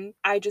again,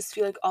 I just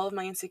feel like all of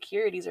my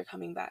insecurities are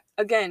coming back.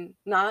 Again,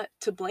 not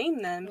to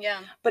blame them,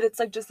 Yeah. but it's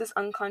like just this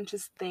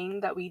unconscious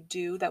thing that we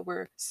do that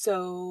we're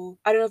so,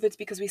 I don't know if it's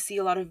because we see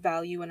a lot of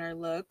value in our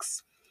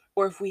looks,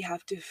 or if we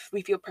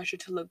feel pressure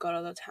to look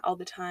good all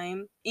the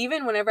time.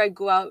 Even whenever I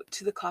go out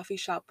to the coffee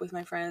shop with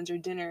my friends or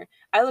dinner,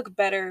 I look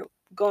better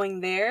going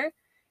there,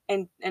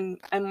 and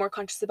I'm more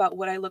conscious about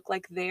what I look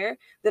like there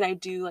than I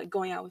do like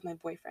going out with my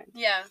boyfriend.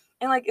 Yeah.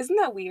 And like, isn't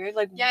that weird?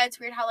 Like, yeah, it's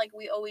weird how like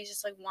we always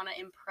just like want to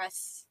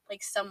impress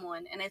like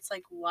someone, and it's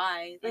like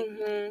why, like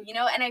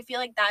and I feel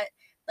like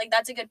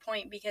that's a good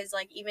point, because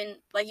like even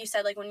like you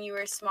said, like when you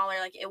were smaller,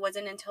 like it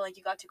wasn't until like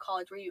you got to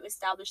college where you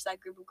established that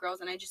group of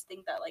girls. And I just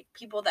think that like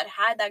people that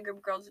had that group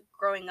of girls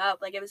growing up,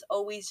 like it was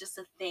always just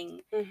a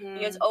thing.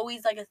 It's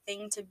always like a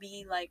thing to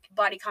be like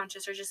body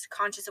conscious, or just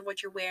conscious of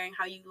what you're wearing,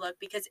 how you look,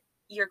 because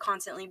you're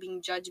constantly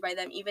being judged by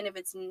them, even if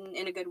it's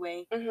in a good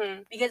way.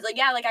 Because like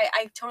yeah, like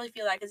I totally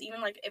feel that, because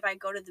even like if I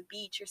go to the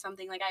beach or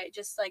something, like I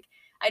just like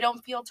I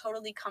don't feel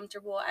totally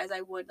comfortable as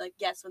I would like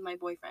yes with my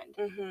boyfriend.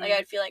 Like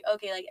I'd feel like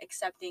okay, like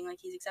accepting, like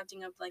he's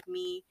accepting of like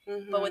me.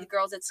 But with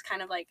girls it's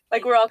kind of like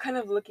we're all kind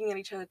of looking at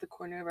each other at the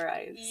corner of our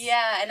eyes.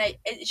 Yeah, and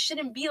it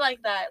shouldn't be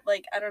like that.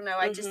 Like I don't know,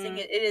 I just think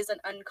it is an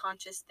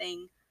unconscious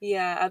thing.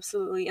 Yeah,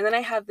 absolutely. And then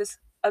I have this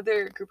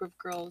other group of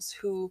girls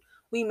who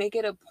we make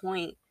it a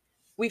point.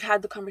 We've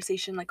had the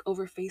conversation like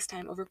over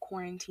FaceTime, over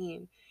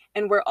quarantine,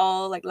 and we're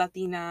all like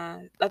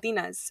Latinas,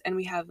 and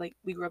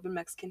we grew up in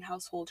Mexican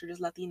households or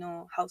just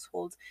Latino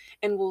households,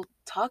 and we'll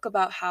talk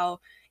about how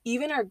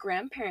even our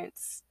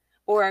grandparents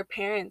or our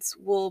parents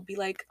will be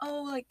like,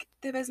 oh, like,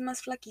 te ves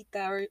más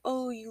flaquita, or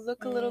oh, you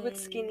look a little bit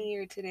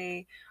skinnier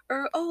today,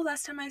 or oh,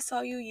 last time I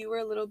saw you, you were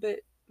a little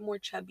bit more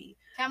chubby.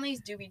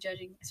 Families do be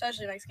judging,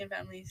 especially Mexican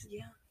families.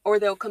 Yeah. Or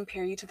they'll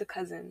compare you to the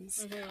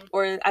cousins.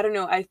 Or I don't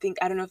know, I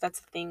don't know if that's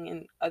a thing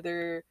in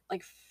other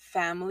like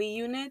family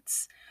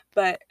units,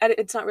 but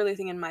it's not really a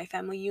thing in my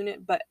family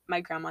unit, but my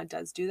grandma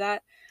does do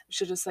that.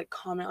 She'll just like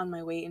comment on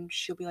my weight and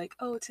she'll be like,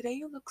 "Oh, today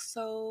you look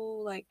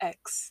so like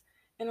X."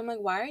 And I'm like,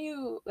 "Why are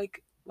you That's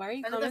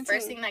commenting?" the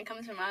first thing that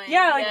comes to mind.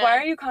 Yeah, like why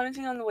are you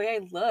commenting on the way I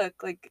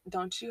look? Like,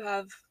 don't you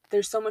have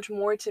there's so much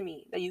more to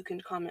me that you can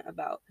comment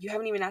about. You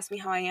haven't even asked me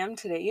how I am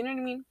today. You know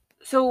what I mean?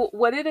 So,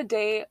 what did a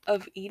day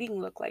of eating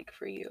look like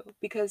for you?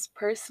 Because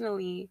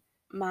personally,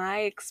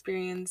 my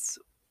experience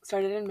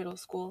started in middle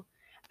school.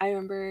 I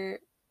remember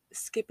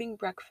skipping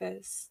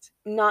breakfast,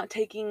 not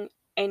taking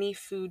any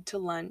food to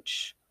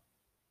lunch,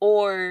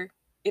 or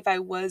if I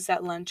was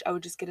at lunch, I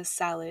would just get a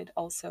salad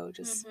also,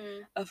 just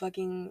a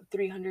fucking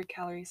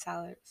 300-calorie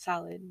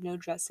salad, no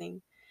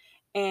dressing.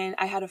 And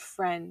I had a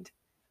friend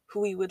who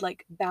we would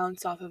like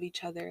bounce off of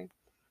each other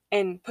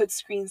and put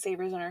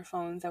screensavers on our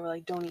phones that were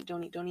like, don't eat,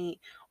 don't eat, don't eat.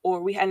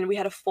 Or we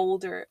had a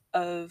folder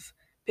of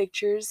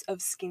pictures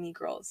of skinny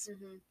girls.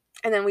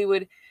 And then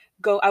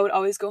I would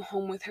always go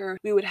home with her.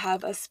 We would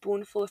have a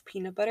spoonful of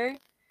peanut butter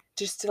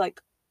just to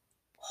like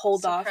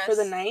hold off for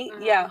the night.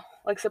 Yeah,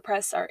 like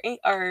suppress our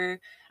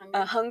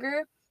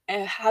hunger,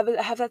 and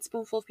have that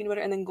spoonful of peanut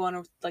butter, and then go on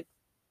a like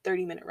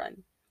 30-minute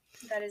run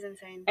That is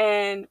insane.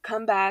 and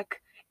come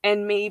back,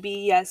 and maybe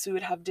yes we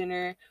would have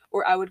dinner,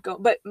 or I would go,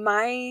 but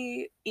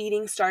my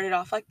eating started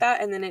off like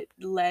that and then it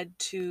led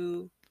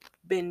to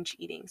binge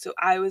eating. So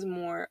I was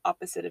more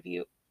opposite of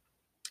you.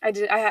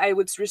 I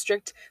would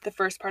restrict the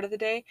first part of the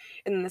day,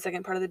 and then the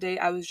second part of the day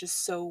I was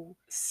just so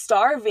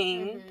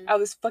starving. Mm-hmm. I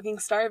was fucking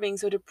starving,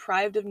 so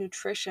deprived of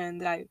nutrition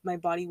that my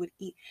body would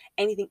eat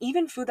anything,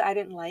 even food that I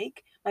didn't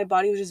like. My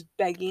body was just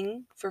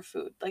begging for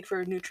food, like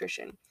for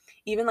nutrition.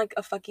 Even like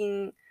a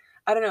fucking,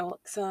 I don't know,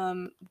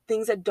 some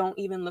things that don't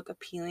even look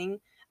appealing.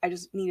 I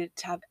just needed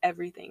to have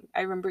everything.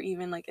 I remember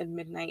even like at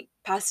midnight,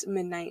 past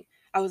midnight,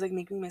 I was like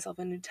making myself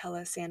a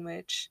Nutella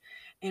sandwich,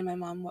 and my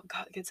mom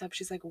gets up.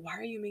 She's like, "Why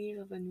are you making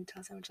yourself a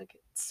Nutella sandwich? Like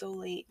it's so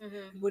late.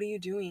 Mm-hmm. What are you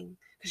doing?"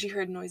 Because she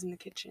heard noise in the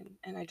kitchen,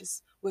 and I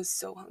just was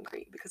so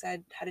hungry because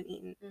hadn't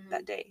eaten Mm-hmm.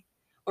 that day,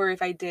 or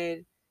if I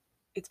did,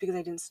 it's because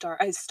I didn't starve.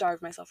 I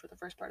starved myself for the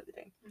first part of the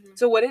day. Mm-hmm.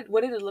 So what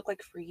did it look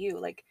like for you?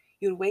 Like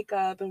you would wake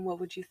up, and what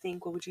would you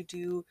think? What would you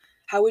do?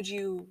 How would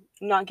you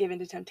not give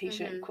into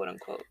temptation, Mm-hmm. quote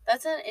unquote?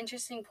 That's an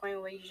interesting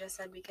point what you just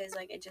said, because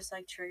like it just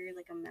like triggered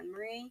like a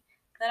memory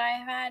that I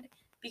have had,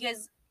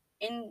 because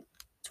in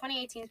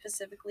 2018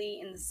 specifically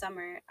in the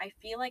summer, I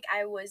feel like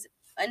I was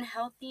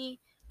unhealthy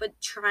but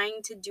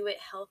trying to do it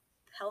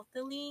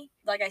healthily.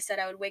 Like I said,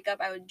 I would wake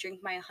up, I would drink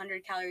my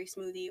 100-calorie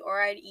smoothie,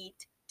 or I'd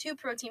eat 2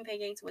 protein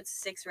pancakes with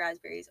 6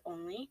 raspberries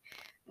only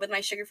with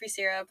my sugar-free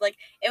syrup. Like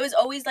it was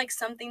always like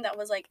something that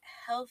was like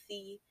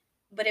healthy,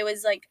 but it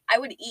was like I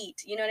would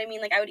eat, you know what I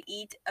mean? Like I would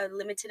eat a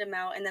limited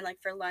amount, and then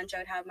like for lunch I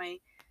would have my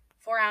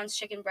 4-ounce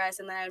chicken breast,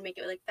 and then I would make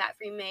it with like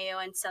fat-free mayo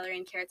and celery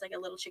and carrots, like a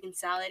little chicken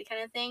salad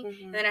kind of thing.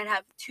 Mm-hmm. And then I'd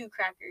have 2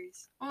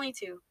 crackers, only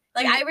two.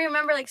 So Like I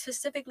remember like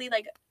specifically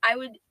like I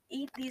would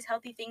eat these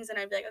healthy things, and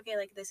I'd be like, okay,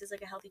 like this is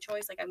like a healthy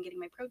choice, like I'm getting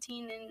my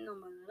protein in, blah,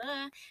 blah,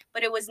 blah.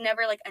 But it was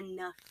never like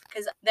enough,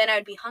 because then I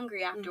would be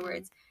hungry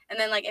afterwards. And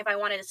then like if I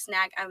wanted a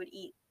snack, I would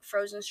eat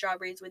frozen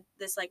strawberries with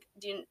this like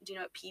do you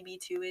know what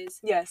PB2 is?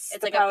 yes,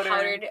 It's the like a powder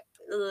powdered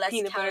less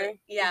peanut calorie, butter.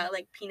 yeah,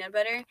 like peanut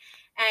butter.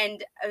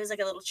 And it was like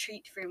a little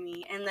treat for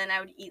me. And then I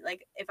would eat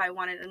like if I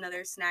wanted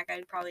another snack,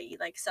 I'd probably eat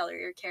like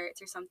celery or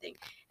carrots or something.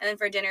 And then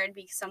for dinner it'd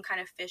be some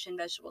kind of fish and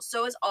vegetables.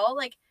 So it's all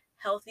like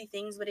healthy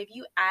things, but if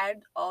you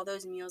add all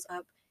those meals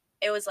up,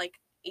 it was like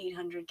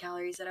 800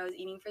 calories that I was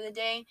eating for the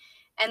day.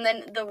 And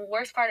then the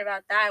worst part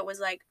about that was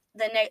like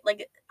the night,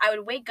 like I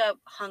would wake up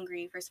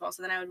hungry first of all,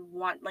 so then I would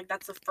want, like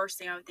that's the first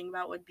thing I would think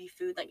about would be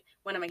food. Like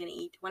when am I gonna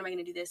eat? When am I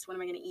gonna do this? When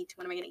am I gonna eat?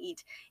 When am I gonna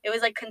eat? It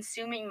was like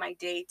consuming my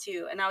day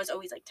too, and I was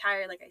always like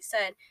tired, like I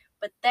said.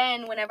 But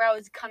then whenever I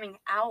was coming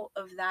out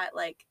of that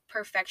like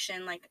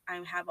perfection, like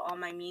I have all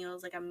my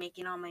meals, like I'm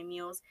making all my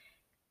meals,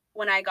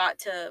 when I got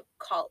to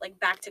like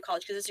back to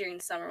college, because it's during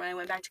the summer, when I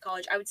went back to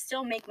college, I would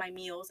still make my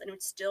meals, and it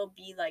would still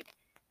be like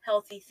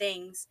healthy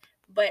things.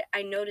 But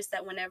I noticed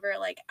that whenever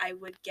like I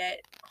would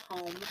get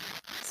home,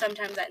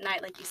 sometimes at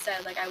night, like you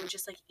said, like I would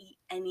just like eat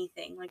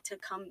anything, like to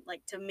come,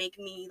 like to make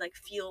me like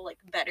feel like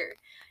better.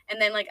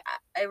 And then like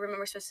I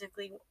remember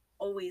specifically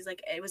always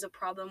like it was a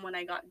problem when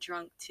I got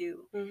drunk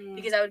too,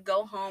 because I would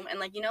go home and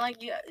like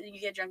like you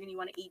get drunk and you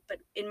want to eat, but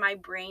in my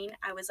brain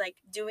I was like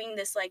doing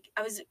this, like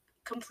I was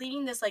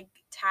completing this like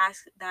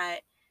task that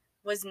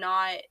was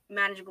not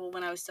manageable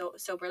when I was so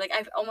sober. Like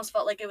I almost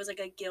felt like it was like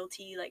a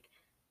guilty like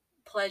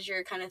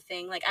pleasure kind of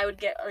thing. Like I would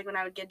get, like when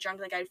I would get drunk,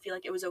 like I'd feel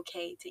like it was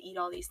okay to eat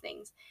all these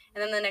things,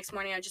 and then the next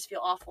morning I'd just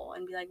feel awful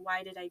and be like,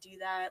 why did I do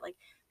that? Like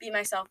beat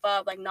myself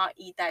up, like not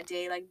eat that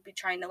day, like be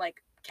trying to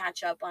like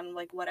catch up on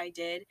like what I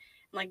did,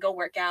 and like go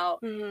work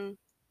out. Mm-hmm.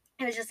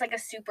 It was just like a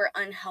super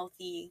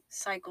unhealthy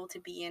cycle to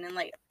be in, and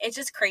like it's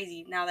just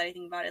crazy now that I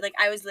think about it. Like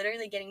I was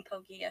literally getting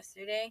poke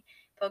yesterday.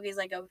 Poke is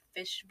like a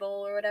fish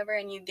bowl or whatever,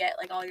 and you get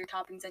like all your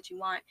toppings that you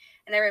want.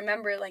 And I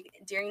remember like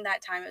during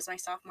that time, it was my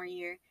sophomore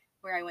year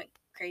where I went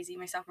crazy,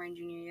 my sophomore and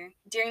junior year.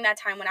 During that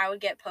time when I would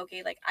get poke,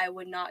 like I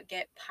would not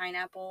get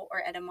pineapple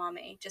or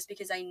edamame, just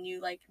because I knew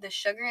like the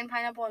sugar in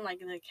pineapple and like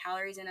the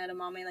calories in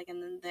edamame, like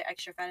and then the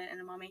extra fat in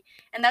edamame.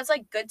 And that's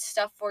like good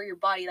stuff for your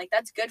body. Like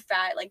that's good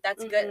fat. Like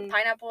that's good.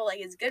 Pineapple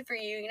like is good for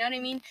you. You know what I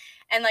mean?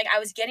 And like I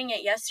was getting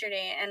it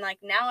yesterday, and like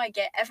now I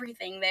get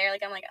everything there.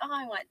 Like I'm like, oh,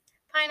 I want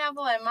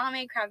pineapple,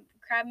 edamame,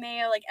 crab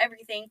mayo, like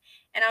everything.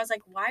 And I was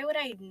like, why would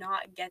I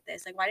not get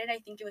this? Like why did I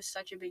think it was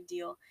such a big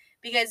deal?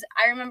 Because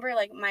I remember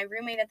like my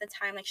roommate at the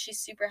time, like she's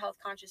super health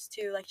conscious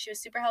too. Like she was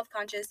super health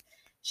conscious.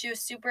 She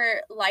was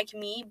super like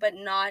me, but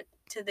not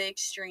to the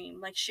extreme.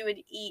 Like she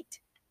would eat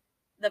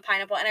the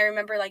pineapple, and I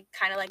remember like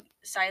kind of like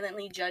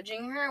silently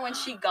judging her when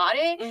she got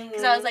it,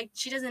 because I was like,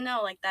 she doesn't know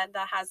like that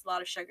has a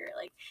lot of sugar,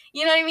 like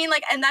you know what I mean,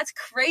 like, and that's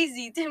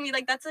crazy to me.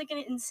 Like that's like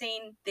an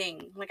insane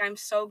thing. Like I'm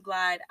so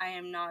glad I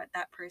am not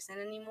that person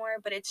anymore,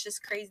 but it's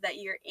just crazy that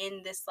you're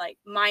in this like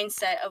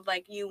mindset of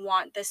like you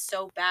want this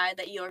so bad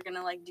that you're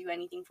gonna like do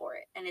anything for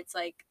it, and it's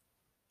like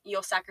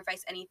you'll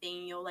sacrifice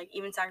anything, you'll like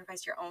even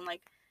sacrifice your own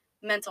like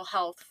mental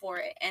health for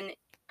it. And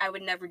I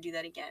would never do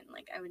that again.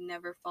 Like, I would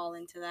never fall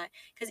into that.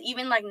 Because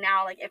even, like,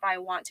 now, like, if I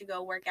want to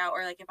go work out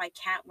or, like, if I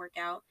can't work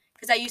out,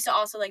 because I used to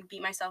also, like,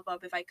 beat myself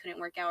up if I couldn't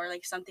work out or,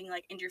 like, something,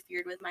 like,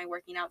 interfered with my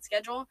working out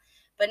schedule.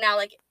 But now,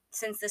 like,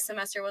 since this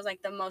semester was,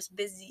 like,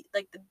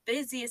 the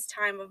busiest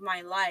time of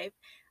my life,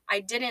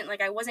 I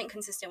wasn't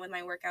consistent with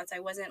my workouts. I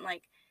wasn't,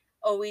 like,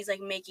 always,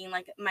 like, making,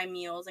 like, my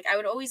meals. Like, I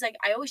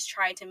always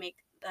try to make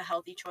a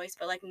healthy choice,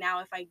 but, like,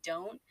 now if I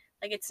don't,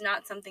 like, it's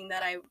not something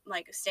that I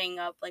like staying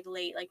up like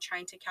late, like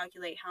trying to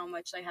calculate how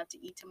much I have to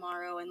eat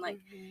tomorrow, and like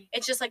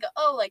it's just like,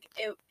 oh, like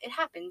it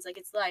happens, like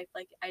it's life.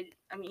 Like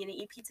I'm gonna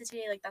eat pizza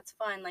today, like that's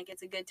fun, like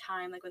it's a good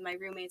time, like with my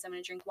roommates, I'm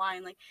gonna drink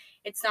wine. Like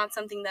it's not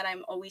something that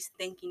I'm always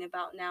thinking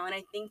about now, and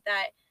I think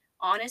that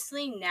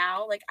honestly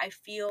now, like I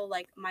feel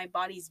like my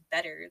body's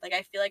better. Like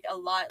I feel like a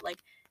lot like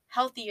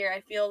healthier. I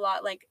feel a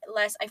lot like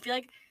less. I feel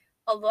like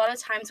a lot of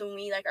times when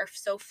we like are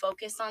so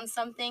focused on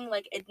something,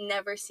 like it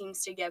never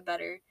seems to get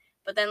better,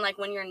 but then, like,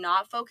 when you're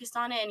not focused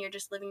on it and you're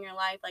just living your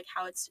life, like,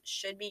 how it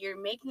should be, you're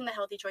making the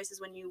healthy choices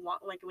when you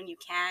want, like, when you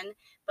can,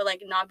 but,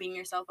 like, not beating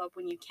yourself up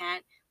when you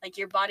can't. Like,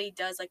 your body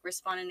does, like,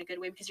 respond in a good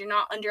way because you're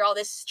not under all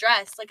this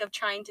stress, like, of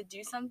trying to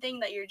do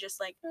something that you're just,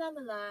 like, la,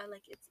 la, la,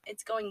 like,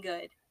 it's going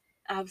good.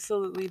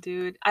 Absolutely,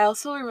 dude. I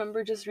also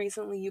remember just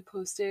recently you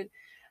posted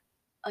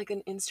like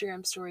an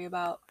Instagram story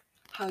about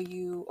how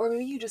you, or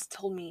maybe you just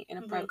told me in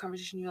a private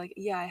conversation, you're like,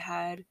 yeah, I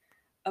had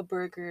a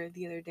burger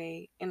the other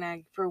day, and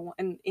I for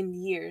one in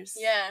years,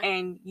 Yeah.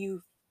 and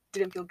you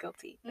didn't feel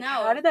guilty. Like, No.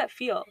 how did that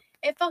feel?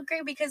 It felt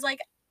great because,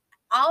 like,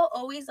 I'll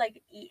always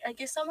like eat, like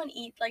if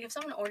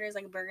someone orders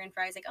like a burger and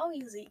fries, like I'll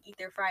usually eat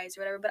their fries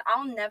or whatever, but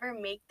I'll never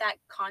make that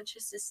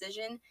conscious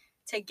decision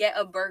to get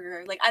a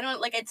burger. Like I don't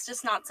like, it's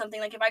just not something,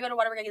 like if I go to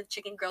Whataburger, I get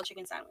a grilled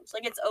chicken sandwich.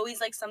 Like it's always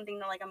like something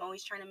that like I'm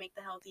always trying to make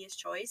the healthiest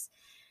choice.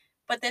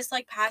 But this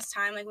like past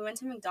time, like we went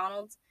to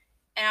McDonald's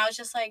and I was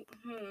just like,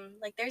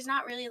 like there's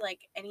not really like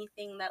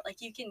anything that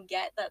like you can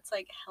get that's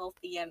like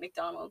healthy at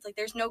McDonald's. Like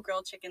there's no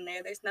grilled chicken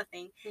there. There's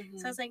nothing.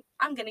 So I was like,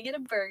 I'm gonna get a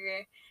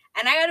burger.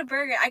 And I got a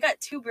burger. I got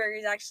two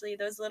burgers actually.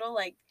 Those little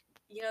like,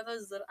 you know,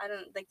 those little, I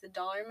don't like the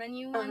dollar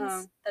menu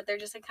ones that they're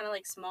just like kind of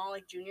like small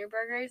like junior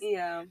burgers.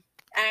 Yeah. And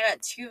I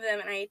got two of them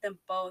and I ate them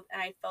both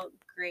and I felt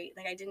great.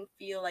 Like I didn't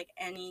feel like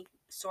any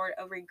sort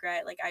of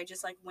regret. Like I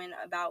just like went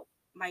about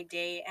my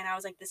day and I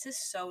was like, this is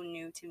so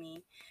new to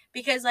me,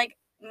 because like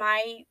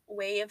my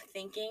way of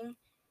thinking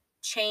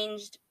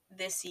changed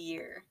this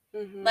year.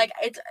 Like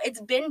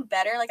it's been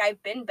better. Like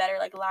I've been better.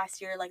 Like last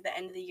year, like the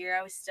end of the year,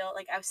 I'm still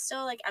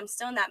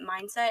in that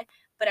mindset.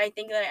 But I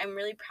think that I'm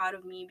really proud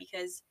of me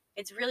because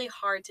it's really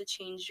hard to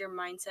change your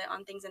mindset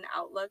on things and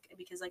outlook,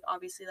 because like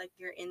obviously like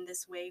you're in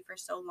this way for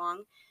so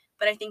long.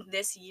 But I think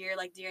this year,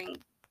 like during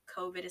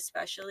COVID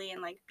especially,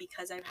 and like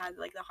because I've had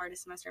like the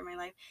hardest semester of my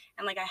life,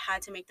 and like I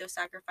had to make those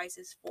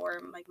sacrifices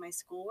for like my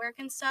schoolwork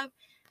and stuff,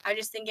 I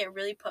just think it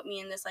really put me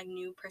in this like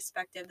new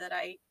perspective that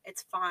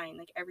it's fine,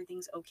 like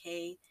everything's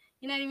okay.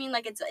 You know what I mean?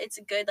 Like it's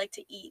good like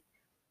to eat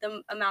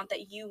the amount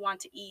that you want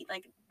to eat,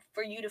 like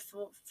for you to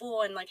feel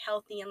full and like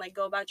healthy and like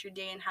go about your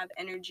day and have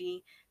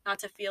energy, not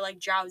to feel like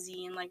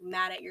drowsy and like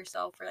mad at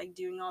yourself for like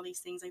doing all these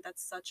things. Like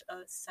that's such a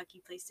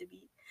sucky place to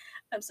be.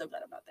 I'm so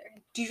glad I'm not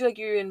there. Do you feel like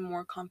you're in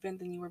more confident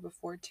than you were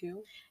before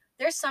too?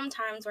 There's some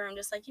times where I'm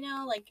just like,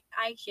 like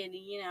I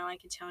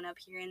could tone up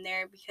here and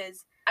there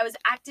because I was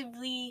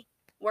actively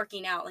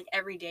working out like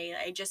every day.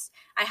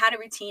 I had a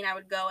routine. I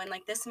would go, and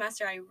like this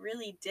semester I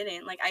really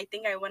didn't. Like I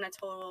think I went a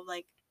total of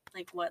like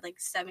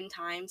 7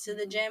 times to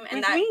the gym, and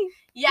With that me?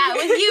 Yeah,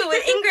 with you,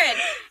 with Ingrid.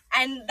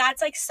 And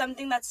that's like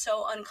something that's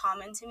so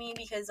uncommon to me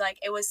because like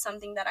it was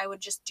something that I would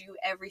just do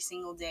every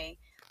single day.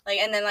 Like,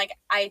 and then like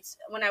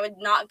when I would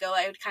not go,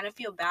 I would kind of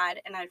feel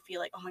bad and I'd feel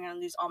like, oh my god, I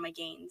lose all my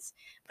gains.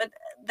 But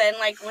then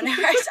like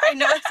whenever I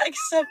know it's like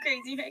so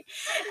crazy, right?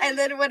 And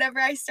then whenever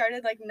I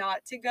started like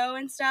not to go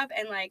and stuff,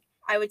 and like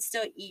I would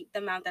still eat the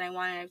amount that I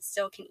wanted. I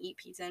still can eat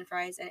pizza and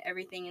fries and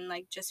everything and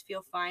like just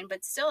feel fine,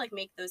 but still like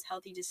make those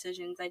healthy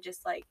decisions. I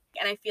just like,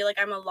 and I feel like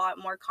I'm a lot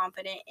more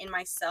confident in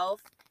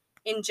myself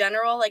in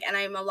general, like, and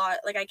I'm a lot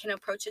like I can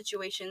approach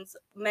situations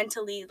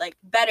mentally like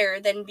better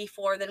than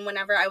before, than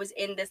whenever I was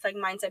in this like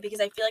mindset, because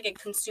I feel like it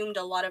consumed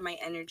a lot of my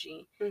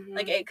energy.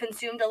 Like it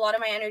consumed a lot of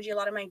my energy, a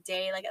lot of my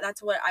day. Like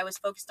that's what I was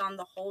focused on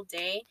the whole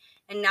day.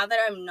 And now that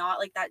I'm not,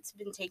 like that's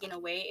been taken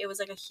away, it was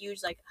like a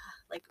huge like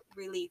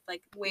relief,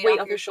 like weight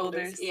off your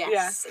shoulders.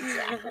 Yes,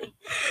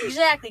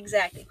 Yeah.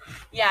 Exactly.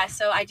 Yeah,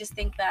 so I just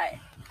think that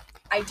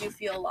I do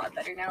feel a lot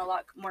better now, a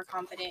lot more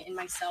confident in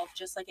myself,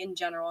 just like in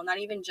general, not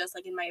even just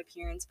like in my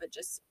appearance, but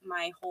just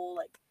my whole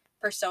like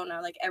persona,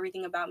 like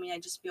everything about me. I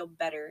just feel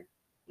better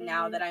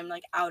now that I'm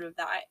like out of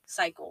that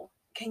cycle.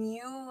 Can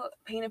you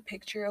paint a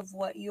picture of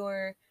what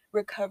your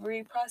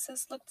recovery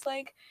process looked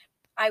like?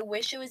 I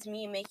wish it was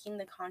me making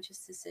the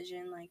conscious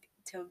decision like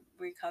to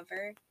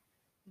recover,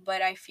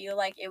 but I feel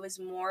like it was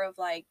more of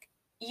like,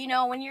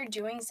 when you're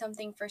doing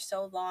something for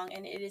so long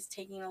and it is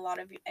taking a lot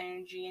of your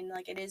energy, and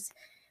like it is,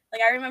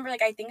 like I remember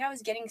like I think I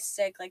was getting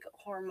sick, like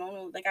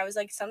hormonal, like I was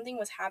like something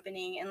was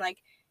happening, and like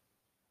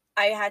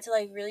I had to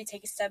like really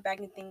take a step back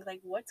and think like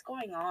what's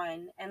going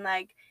on, and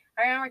like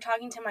I remember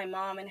talking to my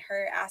mom and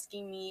her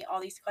asking me all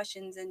these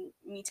questions and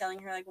me telling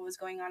her like what was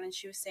going on, and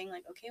she was saying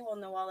like, okay, well,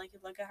 Noelle, like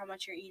look at how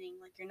much you're eating,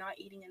 like you're not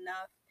eating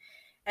enough.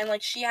 And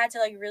like she had to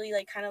like really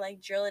like kind of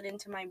like drill it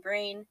into my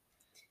brain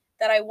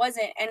that I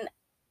wasn't. And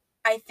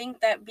I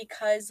think that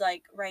because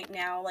like right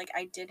now like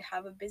I did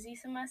have a busy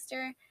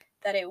semester,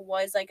 that it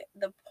was like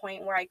the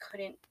point where I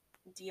couldn't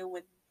deal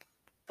with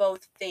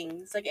both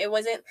things. Like it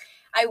wasn't,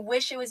 I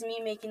wish it was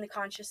me making the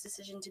conscious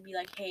decision to be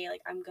like, hey,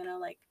 like I'm gonna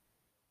like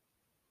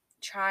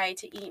try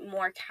to eat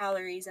more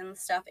calories and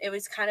stuff. It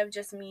was kind of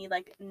just me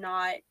like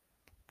not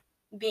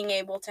being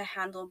able to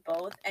handle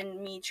both,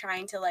 and me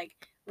trying to like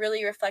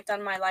really reflect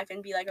on my life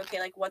and be like, okay,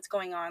 like what's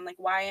going on, like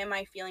why am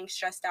I feeling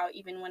stressed out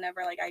even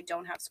whenever like I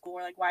don't have school,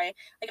 or like why,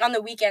 like on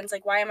the weekends,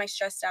 like why am I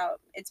stressed out?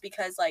 It's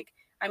because like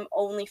I'm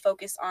only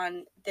focused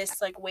on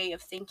this like way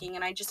of thinking,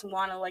 and I just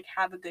want to like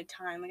have a good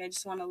time, like I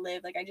just want to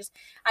live, like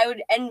I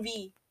would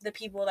envy the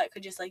people that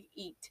could just like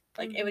eat,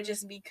 like it would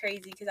just be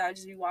crazy because I would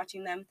just be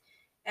watching them,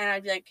 and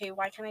I'd be like, okay,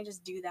 why can't I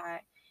just do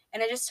that?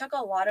 And it just took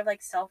a lot of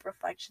like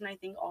self-reflection, I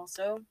think,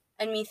 also,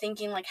 and me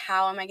thinking like,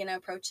 how am I going to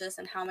approach this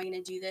and how am I going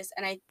to do this?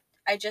 And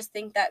I just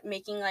think that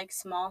making like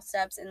small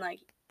steps and like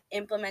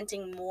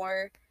implementing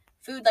more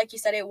food, like you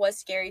said, it was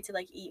scary to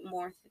like eat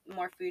more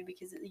food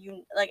because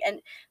you like,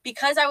 and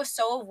because I was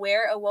so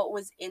aware of what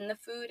was in the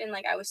food, and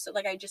like I was so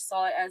like I just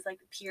saw it as like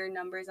pure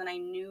numbers, and I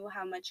knew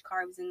how much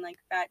carbs and like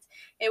fats.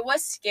 It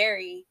was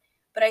scary,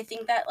 but I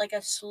think that like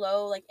a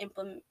slow like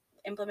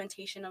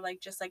implementation of like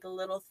just like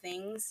little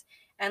things,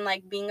 and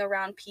like being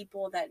around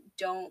people that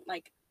don't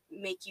like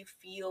make you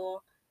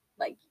feel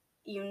like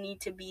you need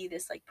to be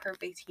this like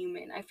perfect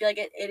human. I feel like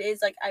it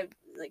is like, I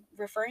like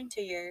referring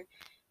to your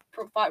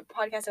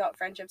podcast about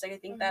friendships, like I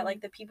think that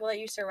like the people that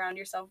you surround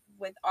yourself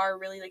with are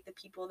really like the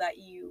people that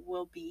you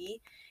will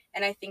be.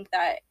 And I think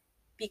that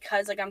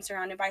because like I'm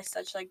surrounded by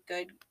such like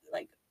good,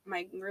 like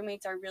my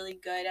roommates are really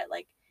good at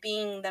like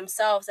being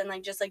themselves and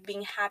like just like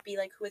being happy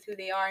like with who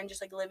they are and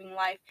just like living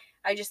life.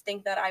 I just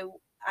think that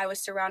I was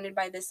surrounded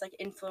by this like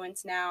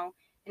influence now,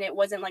 and it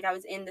wasn't like I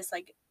was in this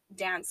like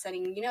dance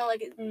setting, you know,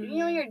 like you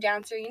know, you're a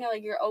dancer, you know,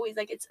 like you're always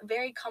like, it's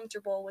very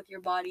comfortable with your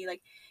body,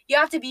 like you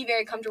have to be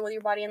very comfortable with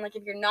your body, and like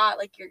if you're not,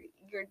 like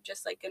you're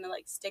just like gonna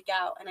like stick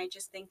out. And I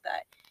just think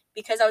that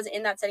because I was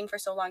in that setting for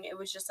so long, it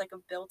was just like a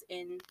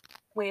built-in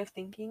way of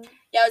thinking.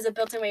 Yeah, it was a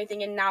built-in way of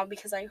thinking. Now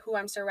because I who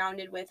I'm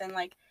surrounded with, and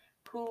like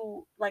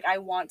who like I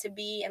want to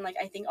be, and like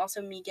I think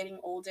also me getting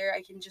older,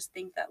 I can just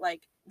think that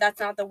like that's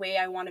not the way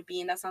I want to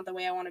be, and that's not the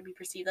way I want to be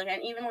perceived. Like,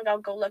 and even like I'll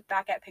go look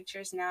back at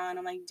pictures now, and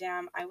I'm like,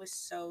 damn, I was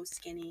so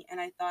skinny, and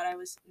I thought I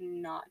was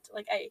not.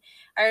 Like I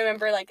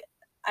remember like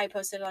I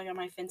posted like on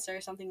my Finsta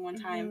or something one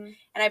time,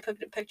 and I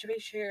put a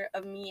picture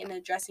of me in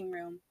the dressing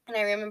room, and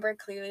I remember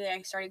clearly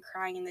I started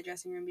crying in the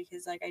dressing room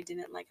because like I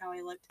didn't like how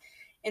I looked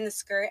in the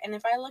skirt. And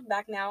if I look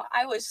back now,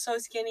 I was so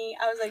skinny.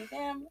 I was like,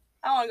 damn,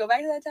 I want to go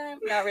back to that time.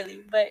 Not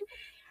really, but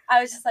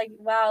I was just like,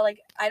 wow, like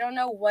I don't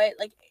know what,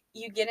 like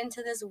you get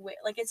into this way,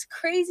 like it's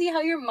crazy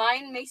how your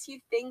mind makes you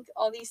think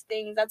all these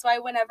things. That's why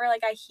whenever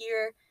like I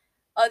hear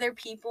other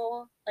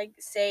people like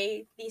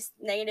say these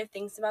negative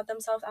things about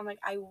themselves, I'm like,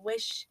 I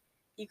wish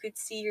you could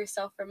see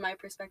yourself from my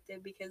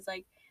perspective, because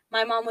like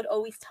my mom would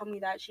always tell me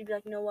that. She'd be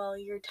like, Noelle,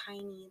 you're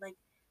tiny, like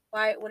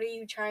why, what are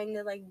you trying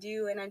to like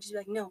do? And I'd just be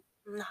like, no,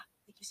 I'm not,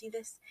 like you see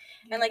this.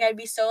 And like I'd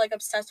be so like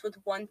obsessed with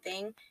one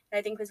thing, and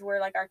I think because we're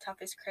like our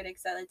toughest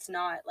critics, that it's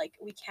not like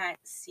we can't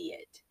see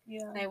it.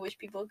 And I wish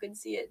people could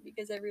see it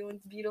because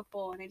everyone's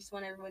beautiful, and I just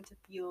want everyone to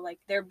feel like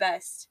their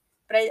best.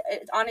 But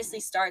it honestly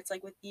starts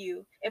like with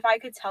you. If I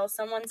could tell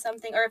someone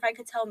something, or if I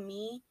could tell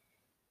me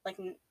like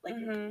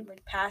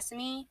past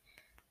me,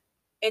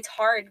 it's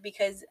hard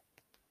because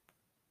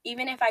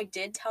even if I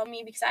did tell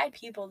me, because I had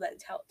people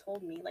that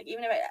told me, like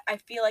even if I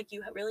feel like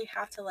you really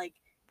have to like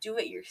do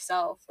it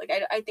yourself. Like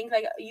I think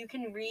like you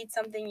can read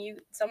something,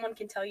 someone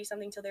can tell you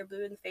something till they're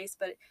blue in the face,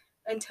 but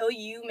until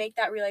you make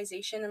that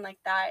realization and like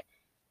that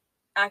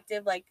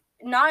active, like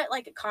not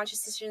like a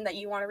conscious decision that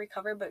you want to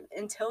recover, but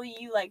until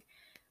you like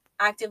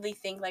actively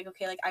think like,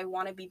 okay, like I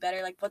want to be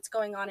better, like what's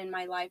going on in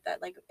my life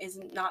that like is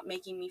not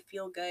making me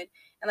feel good,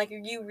 and like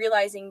you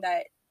realizing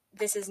that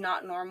this is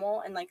not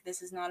normal, and like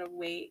this is not a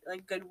way,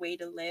 like good way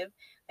to live.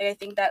 Like I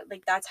think that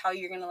like that's how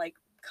you're gonna like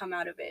come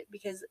out of it.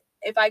 Because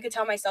if I could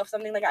tell myself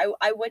something, like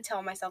I would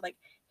tell myself like,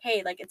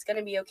 hey, like it's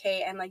gonna be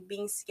okay, and like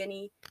being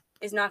skinny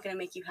is not gonna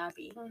make you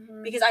happy.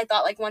 Because I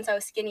thought like once I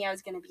was skinny I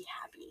was gonna be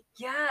happy.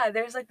 Yeah,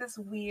 there's like this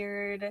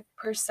weird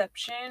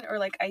perception or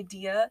like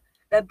idea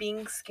that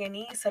being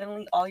skinny,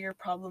 suddenly all your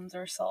problems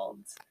are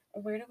solved.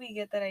 Where do we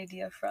get that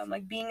idea from?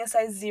 Like being a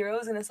size 0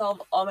 is gonna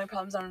solve all my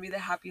problems. I'm gonna be the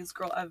happiest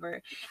girl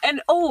ever.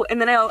 And oh, and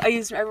then I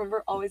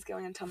remember always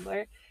going on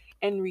Tumblr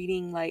and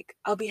reading like,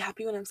 I'll be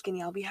happy when I'm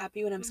skinny. I'll be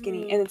happy when I'm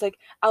skinny. And it's like,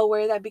 I'll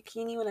wear that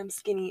bikini when I'm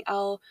skinny.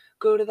 I'll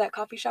go to that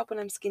coffee shop when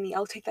I'm skinny.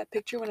 I'll take that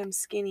picture when I'm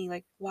skinny.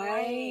 Like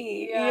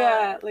why?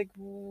 Yeah, like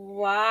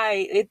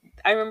why?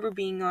 I remember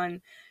being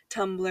on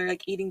Tumblr,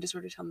 like eating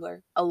disorder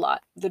Tumblr a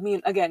lot.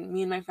 Me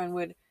and my friend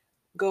would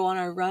go on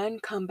our run,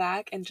 come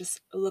back, and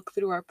just look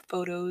through our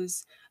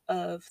photos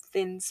of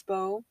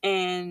thinspo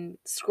and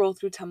scroll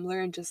through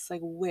Tumblr and just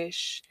like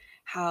wish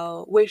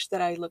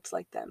that I looked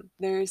like them.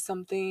 There is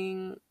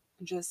something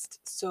just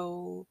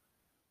so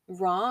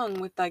wrong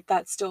with like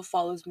that still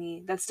followed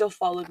me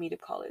to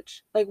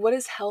college. Like, what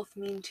does health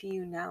mean to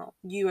you now?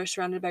 You are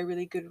surrounded by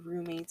really good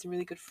roommates and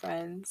really good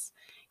friends.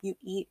 You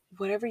eat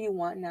whatever you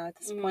want now at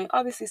this point,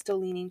 obviously still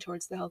leaning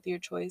towards the healthier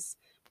choice,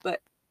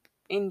 but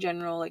in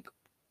general, like,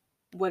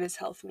 what does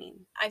health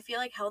mean? I feel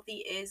like healthy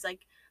is like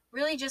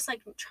really just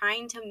like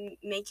trying to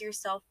make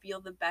yourself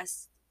feel the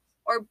best,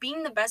 or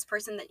being the best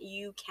person that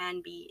you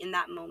can be in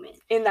that moment.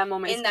 In that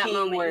moment is In that key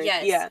moment, word.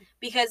 yes. Yeah.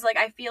 Because like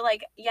I feel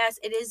like yes,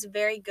 it is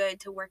very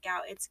good to work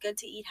out. It's good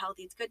to eat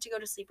healthy. It's good to go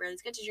to sleep early.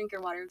 It's good to drink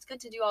your water. It's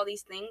good to do all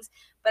these things.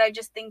 But I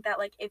just think that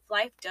like if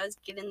life does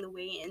get in the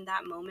way in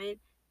that moment,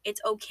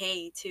 it's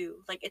okay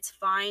too. Like it's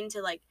fine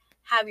to like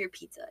have your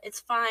pizza. It's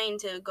fine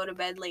to go to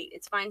bed late.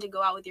 It's fine to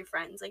go out with your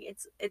friends. Like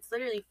it's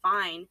literally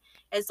fine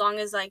as long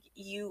as like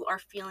you are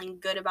feeling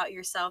good about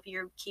yourself.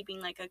 You're keeping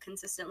like a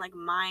consistent like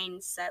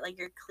mindset, like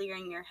you're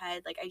clearing your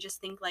head. Like I just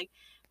think like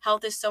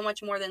health is so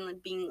much more than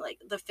like being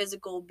like the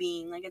physical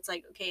being. Like it's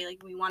like okay,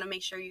 like we want to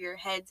make sure your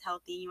head's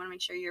healthy, you want to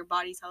make sure your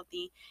body's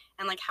healthy,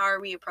 and like how are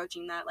we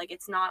approaching that? Like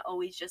it's not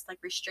always just like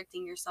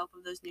restricting yourself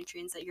of those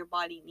nutrients that your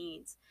body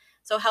needs.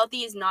 So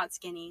healthy is not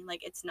skinny,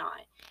 like it's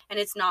not. And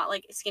it's not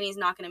like skinny is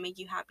not going to make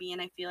you happy,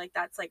 and I feel like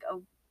that's like a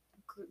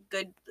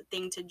good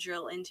thing to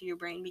drill into your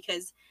brain,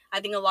 because I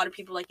think a lot of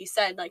people, like you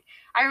said, like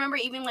I remember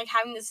even like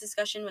having this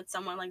discussion with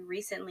someone like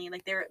recently,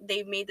 like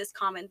they made this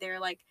comment. They're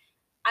like,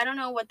 I don't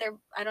know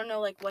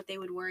like what they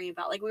would worry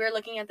about. Like we were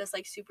looking at this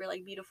like super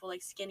like beautiful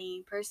like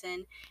skinny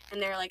person,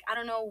 and they're like, I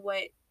don't know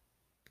what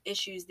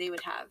issues they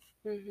would have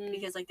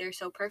because like they're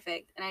so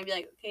perfect. And I'd be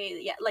like, okay,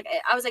 yeah, like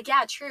I was like,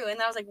 yeah, true. And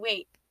then I was like,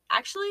 wait,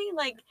 actually,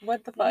 like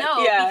What the fuck?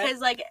 no, Yeah. because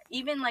like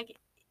even like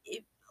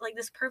if like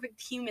this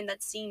perfect human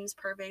that seems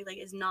perfect like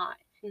is not,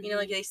 you know,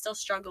 like they still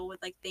struggle with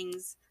like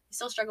things, they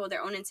still struggle with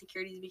their own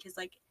insecurities, because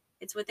like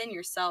it's within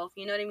yourself,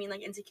 you know what I mean?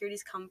 Like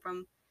insecurities come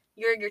from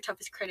you're your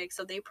toughest critic,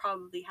 so they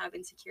probably have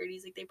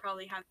insecurities. Like they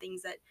probably have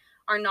things that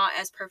are not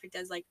as perfect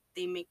as like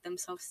they make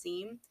themselves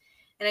seem.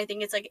 And I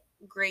think it's like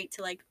great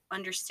to like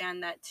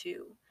understand that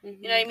too.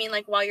 You know what I mean?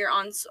 Like while you're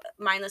on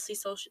mindlessly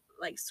social,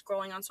 like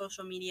scrolling on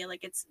social media,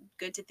 like it's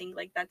good to think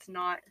like that's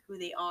not who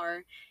they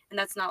are, and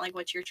that's not like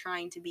what you're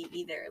trying to be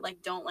either.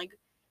 Like don't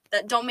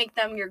make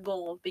them your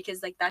goal,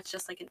 because like that's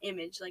just like an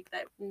image like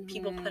that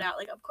people put out.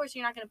 Like of course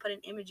you're not going to put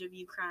an image of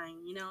you crying,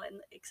 you know,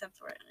 and except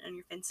for on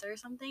your Finsta or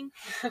something.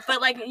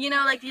 But like, you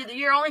know, like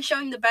you're only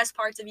showing the best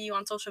parts of you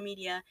on social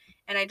media.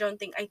 And I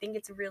think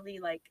it's really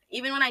like,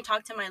 even when I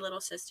talk to my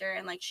little sister,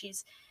 and like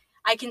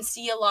I can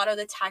see a lot of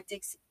the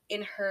tactics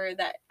in her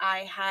that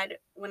I had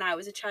when I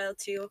was a child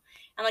too.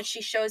 And like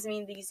she shows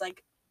me these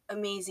like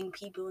amazing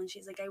people, and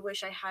she's like, I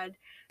wish I had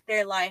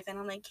their life. And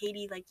I'm like,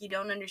 Katie, like you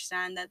don't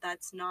understand that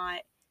that's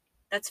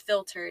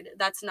filtered.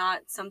 That's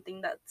not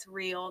something that's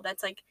real.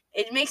 That's like,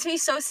 it makes me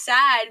so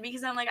sad,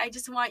 because I'm like, I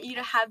just want you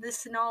to have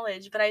this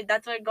knowledge. But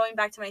that's what, going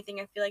back to my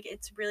thing, I feel like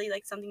it's really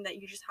like something that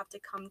you just have to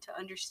come to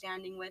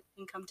understanding with,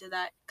 and come to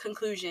that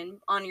conclusion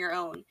on your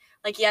own.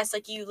 Like yes,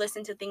 like you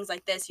listen to things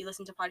like this, you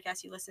listen to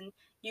podcasts,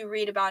 you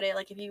read about it,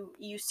 like if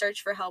you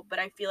search for help. But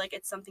I feel like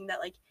it's something that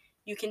like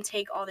you can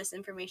take all this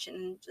information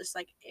and just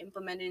like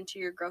implement it into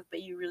your growth,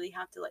 but you really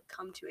have to like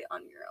come to it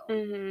on your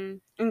own.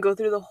 And go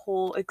through the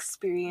whole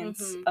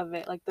experience of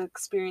it, like the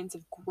experience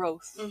of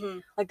growth.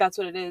 Like that's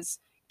what it is.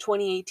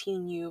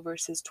 2018 you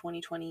versus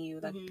 2020 you,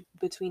 that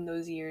between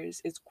those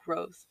years is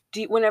growth.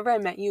 Whenever I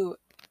met you,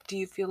 do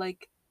you feel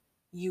like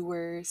you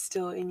were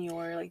still in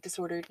your like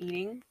disordered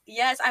eating?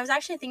 Yes, I was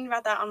actually thinking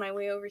about that on my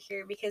way over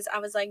here, because I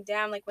was like,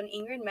 damn, like when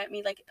Ingrid met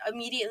me, like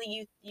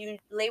immediately you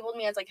labeled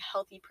me as like a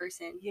healthy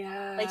person.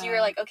 Yeah. Like you were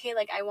like, okay,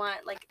 like I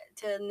want like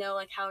to know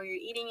like how you're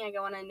eating. Like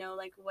I want to know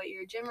like what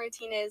your gym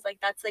routine is. Like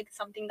that's like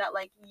something that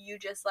like you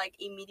just like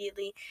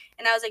immediately.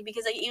 And I was like,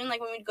 because like even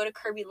like when we'd go to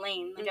Kirby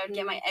Lane, like I would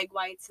get my egg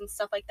whites and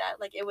stuff like that.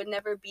 Like it would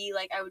never be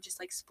like I would just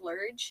like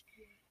splurge.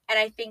 And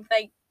I think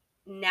like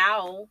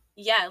now,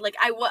 yeah, like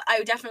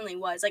I definitely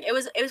was like, it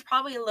was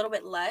probably a little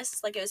bit less,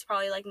 like it was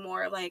probably like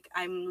more like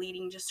I'm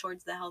leading just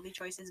towards the healthy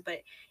choices. But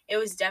it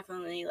was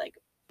definitely like,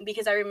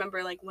 because I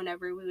remember like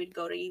whenever we would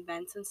go to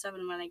events and stuff,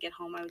 and when I get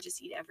home I would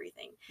just eat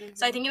everything.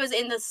 So I think it was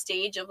in the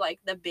stage of like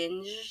the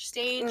binge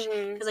stage,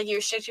 because like you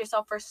restrict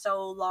yourself for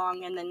so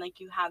long, and then like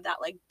you have that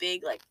like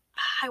big like,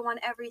 I want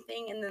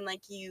everything, and then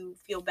like you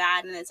feel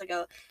bad, and it's like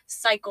a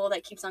cycle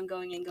that keeps on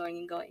going and going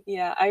and going.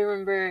 Yeah, I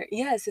remember.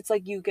 Yes, it's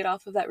like you get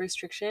off of that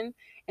restriction,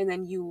 and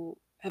then you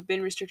have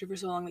been restricted for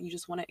so long that you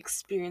just want to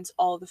experience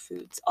all the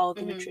foods, all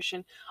the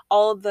nutrition,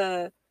 all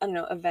the, I don't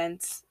know,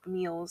 events,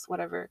 meals,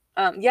 whatever.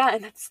 Yeah,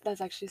 and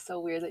that's actually so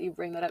weird that you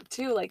bring that up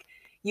too. Like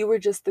you were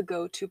just the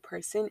go-to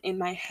person in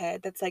my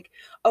head. That's like,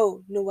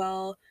 oh,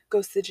 Noelle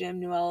goes to the gym.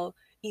 Noelle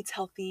eats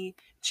healthy.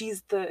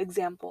 She's the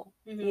example,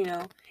 you Mhm.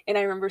 know? And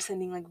I remember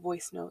sending, like,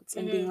 voice notes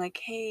and being Mhm. like,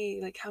 "Hey,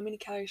 like, how many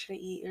calories should I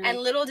eat?" Or, And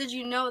like, little did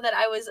you know that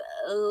I was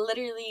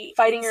literally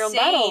fighting your own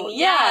insane. battle.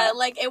 Yeah, Yeah.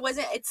 like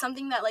it's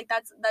something that like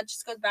that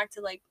just goes back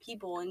to like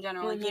people in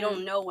general. Like you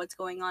don't Mhm. know what's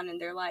going on in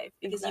their life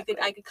because I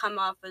Exactly. could come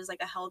off as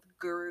like a health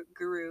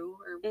guru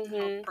or health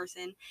Mhm.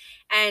 person,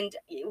 and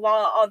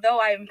while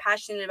although I'm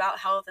passionate about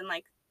health and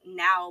like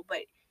now,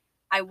 but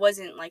I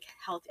wasn't like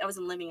healthy. I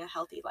wasn't living a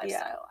healthy Yeah.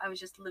 lifestyle. I was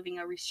just living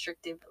a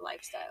restrictive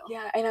lifestyle.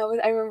 Yeah, and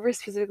I remember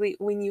specifically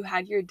when you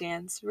had your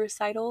dance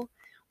recital,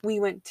 we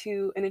went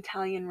to an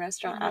Italian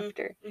restaurant Mhm.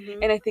 after.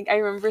 Mhm. And I think I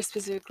remember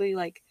specifically,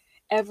 like,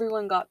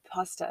 everyone got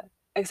pasta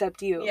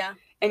except you. Yeah, I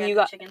And got you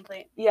the got, chicken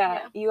plate. yeah,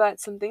 Yeah. you got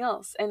something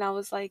else. And I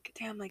was like,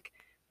 damn, like,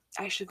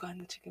 I should have gotten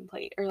the chicken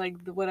plate or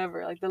like the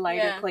whatever, like the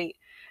lighter Yeah. plate.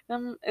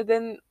 And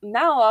then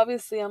now,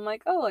 obviously, I'm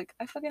like, oh, like,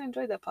 I fucking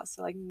enjoyed that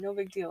pasta. Like, no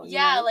big deal, you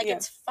Yeah, know? like Yeah.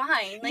 it's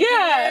fine. Like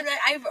Yeah.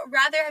 I'd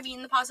rather have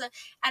eaten the pasta.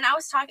 And I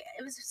was talking.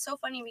 It was so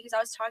funny because I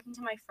was talking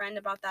to my friend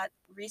about that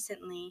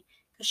recently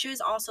because she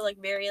was also like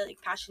very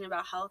like passionate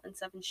about health and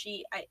stuff. And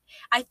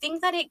I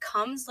think that it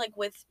comes like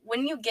with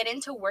when you get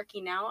into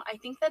working out. I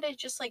think that it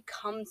just like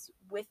comes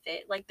with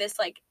it, like this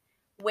like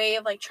way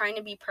of like trying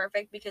to be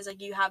perfect because like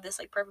you have this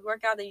like perfect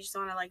workout that you just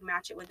want to like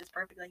match it with this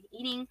perfect like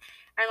eating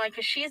and like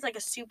because she's like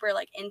a super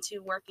like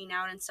into working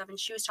out and stuff and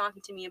she was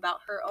talking to me about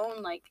her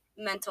own like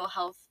mental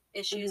health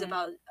issues Mhm.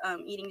 about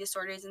eating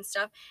disorders and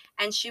stuff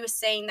and she was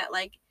saying that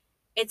like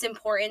it's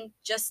important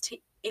just to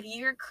if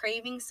you're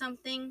craving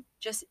something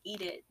just eat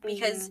it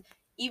because Mhm.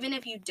 even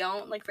if you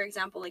don't like for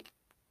example like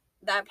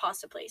that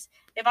pasta place.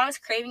 If I was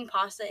craving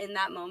pasta in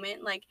that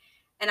moment, like,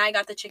 and I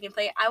got the chicken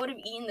plate, I would have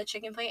eaten the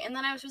chicken plate, and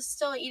then I was just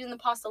still eating the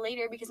pasta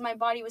later because my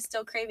body was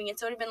still craving it.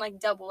 So it would have been like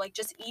double. Like,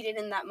 just eat it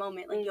in that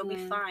moment. Like, you'll be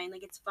Mhm. fine.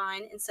 Like, it's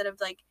fine. Instead of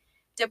like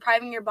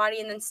depriving your body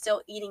and then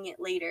still eating it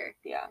later.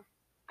 Yeah.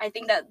 I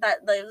think that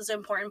was an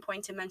important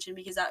point to mention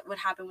because that would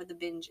happen with the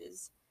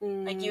binges.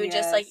 Like you would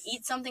just like Yes.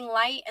 eat something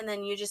light and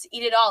then you just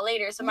eat it all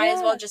later. So might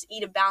as well Yeah. just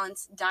eat a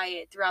balanced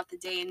diet throughout the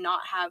day and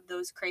not have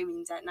those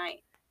cravings at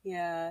night.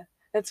 Yeah,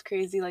 that's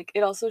crazy. Like,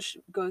 it also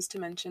goes to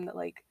mention that,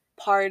 like,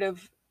 part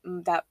of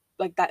that,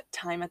 like, that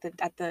time at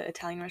the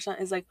Italian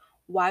restaurant is like,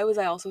 why was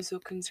I also so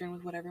concerned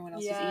with what everyone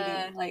else was eating?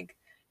 Yeah. Like,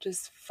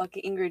 just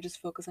fucking Ingrid, just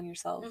focus on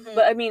yourself.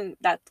 But Mhm. I mean,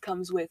 that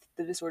comes with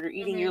the disorder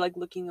eating. You're Mhm. like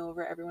looking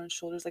over everyone's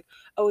shoulders, like,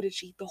 oh, did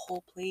she eat the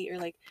whole plate? Or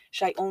like,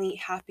 should I only eat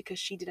half because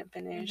she didn't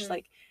finish? Mhm.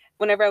 Like,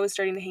 whenever I was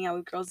starting to hang out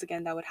with girls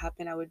again, that would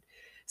happen. I would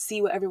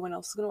see what everyone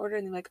else was gonna order,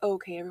 and they're like, oh,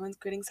 okay, everyone's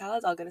getting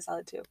salads. I'll get a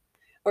salad too.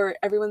 Or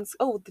everyone's,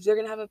 oh, they're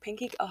gonna have a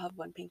pancake, I'll have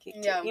one pancake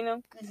too, Yeah. you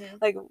know?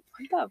 Mhm. Like, what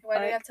the Why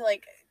do we have fuck? to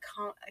like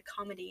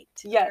accommodate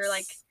or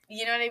like Yes.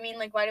 you know what I mean?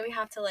 Like why do we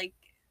have to like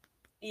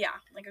yeah,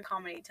 like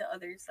accommodate to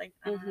others? Like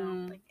I don't know.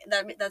 Mhm.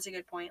 Like that's a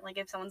good point. Like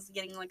if someone's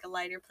getting like a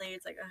lighter plate,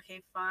 it's like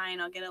okay,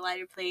 fine, I'll get a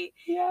lighter plate.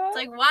 Yeah. It's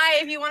like why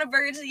if you want a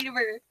burger, just eat a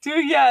burger.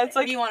 Dude, yeah, it's If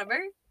like you want a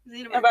burger, just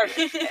eat a a burger.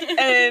 burger.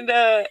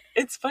 And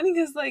it's funny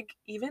because like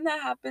even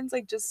that happens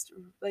like just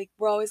like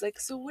we're always like,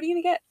 so what are you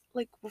gonna get?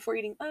 Like before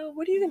eating, oh,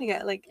 what are you gonna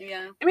get? Like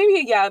Yeah. and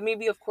maybe yeah,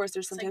 maybe of course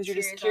there's It's like sometimes you're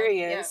just curiosity.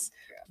 Yeah. curious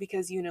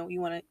because you know you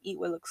wanna eat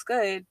what looks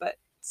good, but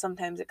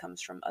sometimes it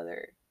comes from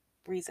other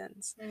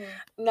reasons. Mhm.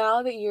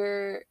 Now that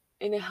you're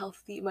in a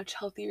much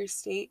healthier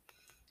state,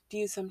 do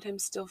you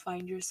sometimes still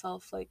find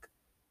yourself like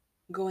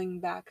going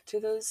back to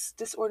those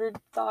disordered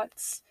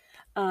thoughts?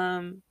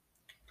 Um,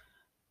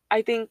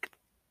 I think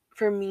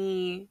for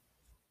me,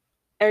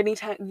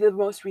 anytime the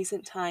most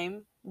recent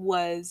time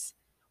was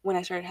when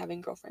I started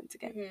having girlfriends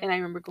again. Mhm. And I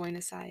remember going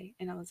to Sai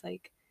and I was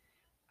like,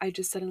 I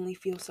just suddenly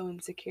feel so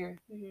insecure.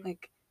 Mhm.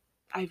 Like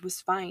I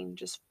was fine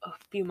just a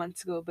few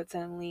months ago, but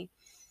suddenly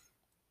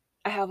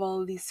I have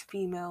all of these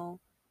female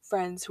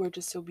friends who are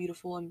just so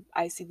beautiful and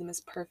I see them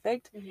as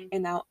perfect. Mhm.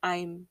 And now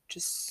I'm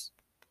just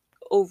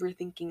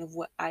overthinking of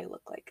what I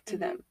look like to Mhm.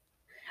 them.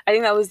 I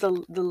think that was the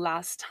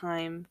last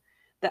time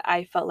that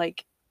I felt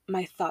like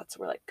my thoughts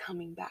were like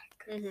coming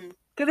back. Mhm.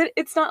 Because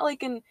it's not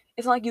like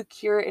you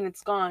cure it and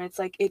it's gone. It's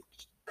like it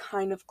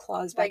kind of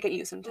claws back Like at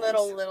you sometimes.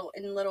 little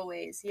in little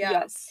ways. Yeah.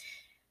 Yes.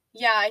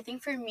 Yeah, I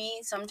think for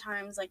me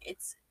sometimes like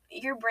it's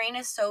your brain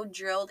is so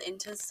drilled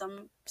into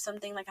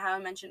something like how I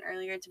mentioned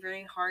earlier. It's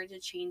very hard to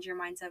change your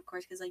mindset, of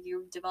course, because like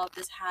you've developed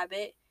this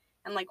habit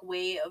and like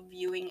way of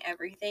viewing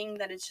everything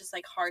that it's just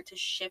like hard to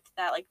shift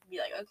that. Like be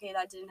like, okay,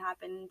 that didn't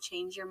happen, and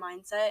change your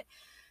mindset.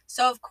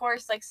 So of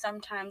course, like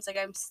sometimes like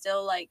I'm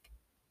still like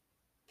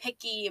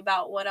picky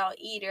about what I'll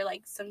eat or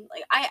like some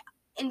like I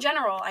in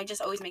general I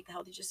just always make the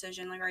healthy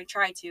decision like or I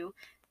try to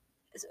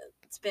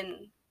it's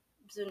been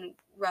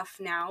rough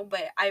now,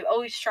 but I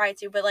always try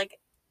to. But like,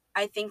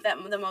 I think that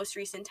the most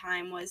recent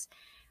time was.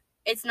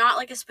 It's not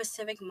like a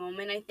specific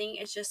moment. I think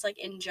it's just like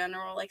in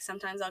general. Like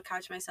sometimes I'll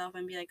catch myself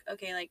and be like,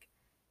 okay, like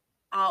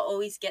I'll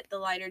always get the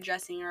lighter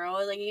dressing, or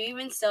like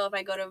even still, if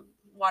I go to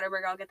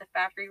Whataburger, I'll get the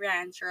fat-free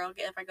ranch, or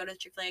if I go to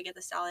Chick-fil-A, I get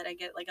the salad. I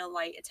get like a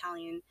light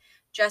Italian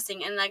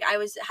dressing, and like I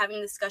was having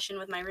a discussion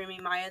with my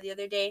roommate Maya the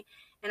other day,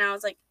 and I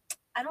was like,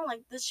 I don't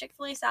like this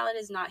Chick-fil-A salad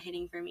is not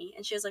hitting for me.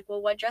 And she was like,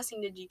 well, what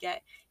dressing did you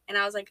get? And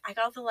I was like, I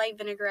got the light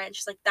vinaigrette. And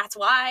she's like, that's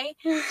why.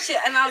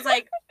 And I was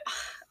like,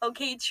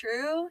 okay,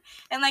 true.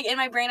 And like in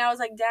my brain, I was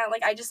like, damn,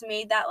 like I just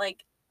made that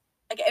like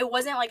it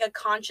wasn't like a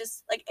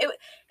conscious, like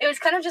it was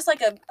kind of just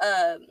like a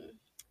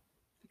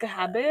like a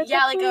habit,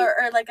 yeah, like technically?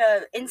 or like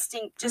a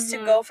instinct just to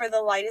go Mhm. for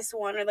the lightest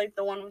one, or like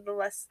the one with the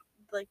less,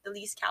 like the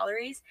least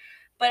calories.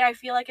 But I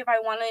feel like if I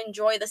want to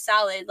enjoy the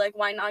salad, like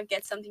why not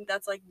get something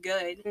that's like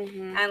good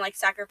Mhm. and like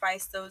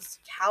sacrifice those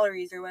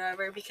calories or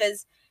whatever?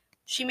 Because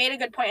she made a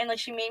good point, and like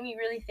she made me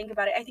really think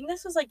about it. I think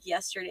this was like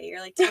yesterday or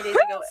like 2 days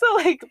ago. So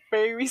like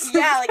very recent.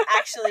 Yeah, like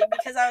actually,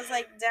 because I was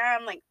like,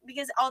 damn, like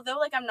because although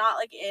like I'm not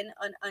like in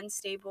an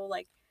unstable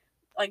like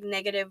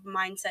negative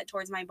mindset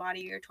towards my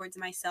body or towards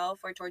myself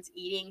or towards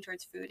eating,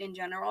 towards food in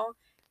general,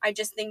 I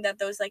just think that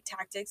those like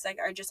tactics like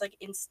are just like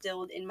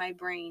instilled in my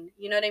brain.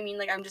 You know what I mean?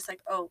 Like I'm just like,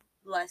 oh,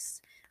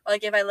 less. Or,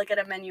 like if I look at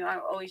a menu, I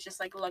always just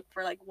like look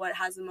for like what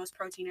has the most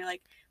protein, or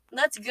like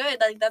that's good,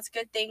 like that's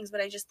good things.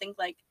 But I just think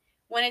like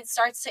when it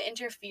starts to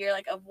interfere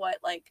like of what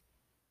like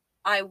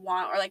I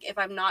want, or like if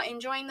I'm not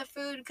enjoying the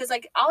food, because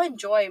like I'll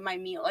enjoy my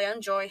meal, like I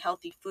enjoy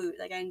healthy food,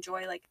 like I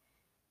enjoy like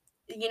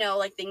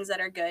like things that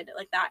are good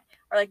like that,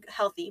 or like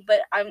healthy.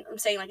 But I'm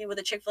saying like with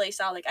a Chick-fil-A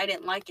salad, like I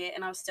didn't like it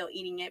and I was still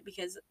eating it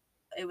because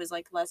it was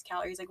like less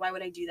calories. Like why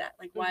would I do that?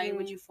 Like why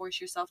would Mhm. you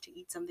force yourself to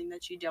eat something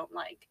that you don't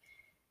like?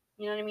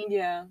 You know what I mean?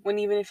 Yeah, when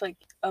even if like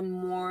a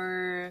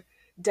more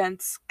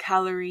dense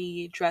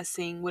calorie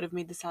dressing would have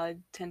made the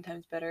salad 10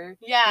 times better,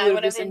 Yeah, you I would have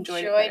would have just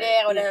enjoyed it enjoyed better.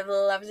 it. I would Yeah. have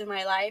loved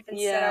my life.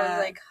 Instead, I was Yeah.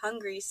 like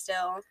hungry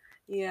still.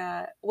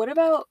 Yeah. What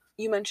about,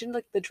 you mentioned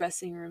like the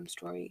dressing room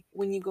story.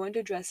 When you go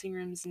into dressing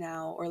rooms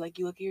now, or like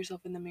you look at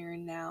yourself in the mirror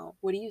now,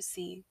 what do you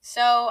see?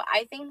 So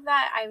I think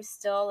that I'm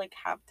still like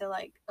have to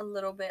like a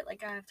little bit,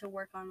 like I have to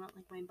work on like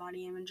my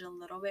body image a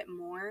little bit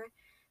more,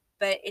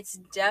 but it's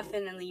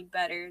definitely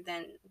better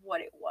than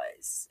what it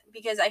was,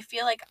 because I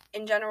feel like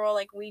in general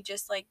like we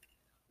just like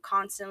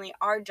constantly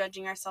are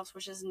judging ourselves,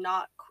 which is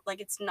not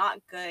like it's not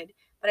good.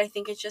 But I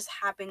think it just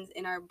happens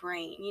in our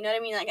brain, you know what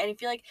I mean? Like I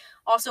feel like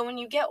also when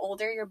you get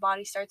older your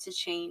body starts to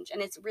change, and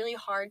it's really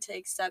hard to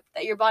accept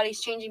that your body's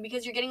changing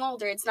because you're getting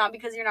older. It's not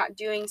because you're not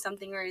doing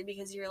something or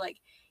because you're like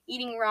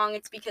eating wrong.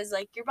 It's because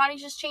like your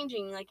body's just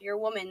changing, like you're a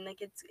woman,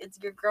 like it's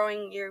you're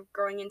growing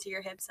into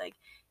your hips, like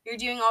you're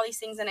doing all these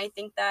things. And I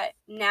think that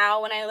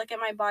now when I look at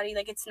my body,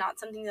 like it's not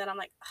something that I'm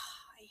like,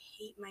 oh, I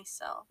hate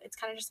myself. It's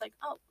kind of just like,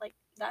 oh, like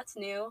that's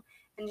new,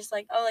 and just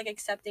like, oh, like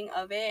accepting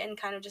of it, and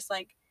kind of just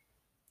like,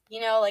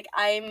 like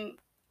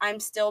I'm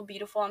still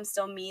beautiful. I'm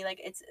still me. Like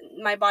it's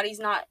my body's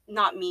not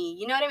me.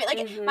 You know what I mean?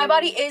 Like my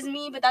body Mm-hmm. is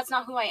me, but that's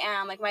not who I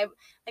am. Like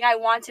I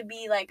want to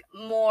be like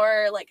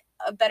more like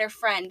a better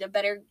friend, a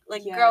better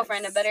like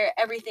girlfriend, a Yes. better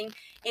everything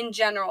in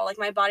general. Like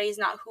my body is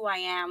not who I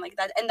am. Like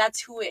that, and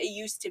that's who it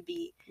used to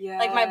be.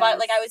 Like my body, Yes.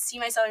 like I would see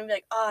myself and be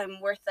like, oh, I'm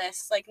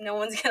worthless. Like no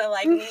one's gonna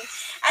like me.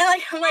 And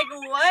like I'm like,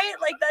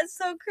 what? Like that's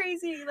so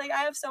crazy. Like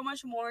I have so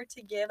much more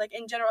to give. Like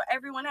in general,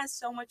 everyone has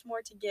so much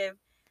more to give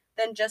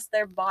than just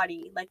their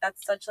body. Like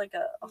that's such like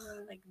a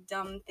like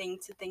dumb thing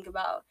to think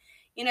about.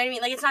 You know what I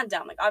mean? Like it's not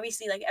dumb. Like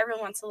obviously like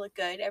everyone wants to look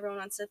good, everyone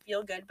wants to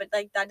feel good, but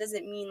like that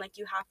doesn't mean like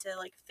you have to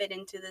like fit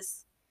into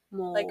this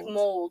like Mold.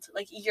 mold.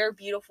 Like you're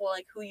beautiful,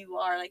 like who you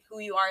are, like who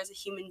you are as a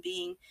human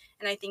being.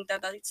 And I think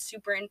that that's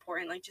super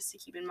important, like just to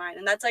keep in mind.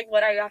 And that's like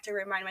what I have to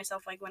remind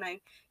myself, like when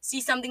I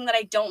see something that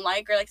I don't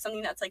like, or like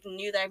something that's like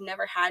new that I've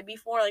never had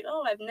before, like,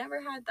 oh, I've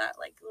never had that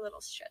like little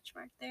stretch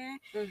mark there.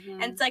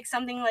 Mm-hmm. And it's like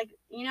something like,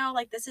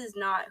 like this is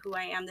not who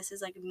I am, this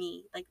is like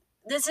me, like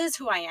this is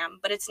who I am,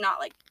 but it's not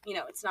like,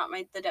 it's not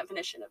the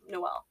definition of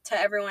Noelle. To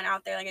everyone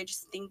out there, like I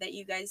just think that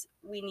you guys,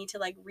 we need to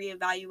like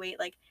reevaluate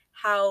like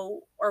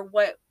how or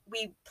what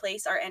we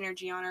place our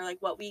energy on, or like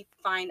what we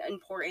find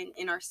important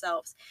in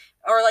ourselves,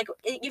 or like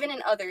even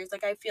in others.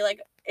 Like I feel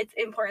like it's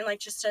important, like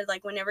just to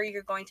like whenever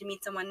you're going to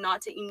meet someone,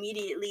 not to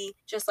immediately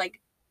just like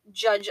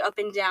judge up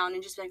and down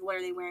and just be like, what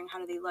are they wearing, how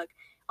do they look,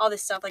 all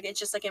this stuff. Like it's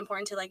just like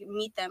important to like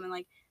meet them and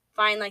like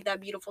find like that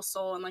beautiful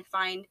soul, and like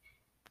find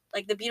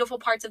like the beautiful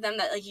parts of them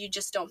that like you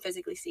just don't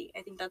physically see.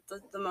 I think that's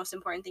the most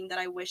important thing that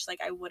I wish like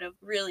I would have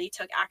really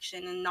took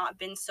action and not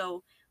been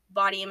so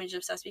body image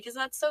obsessed, because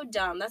that's so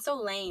dumb, that's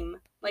so lame.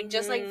 Like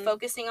just like Mm-hmm.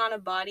 focusing on a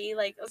body,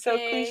 like So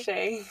okay,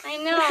 cliche. I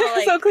know,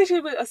 like So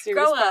cliche, but a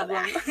serious grow up.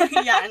 problem.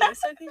 Yeah, I know,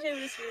 so cliche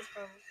but a serious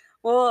problem.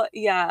 Well,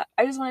 yeah,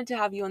 I just wanted to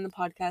have you on the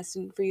podcast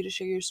and for you to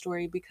share your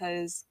story,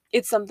 because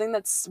it's something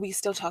that's we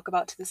still talk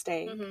about to this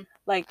day. Mm-hmm.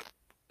 Like,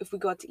 if we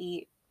go out to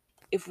eat,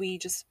 if we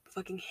just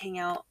fucking hang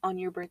out on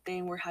your birthday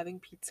and we're having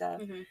pizza,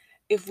 Mm-hmm.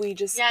 if we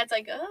just Yeah, it's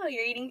like, oh,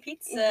 you're eating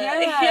pizza.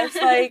 yeah, it's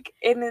like,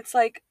 and it's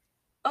like,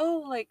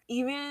 oh, like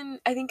even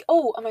I think,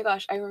 oh my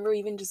gosh, I remember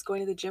even just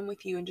going to the gym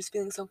with you and just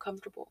feeling so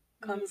comfortable.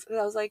 Mm-hmm.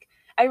 I was like,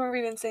 I remember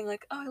even saying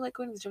like, oh, I like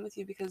going to the gym with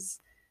you because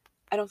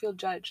I don't feel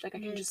judged. Like I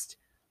can Mm-hmm. just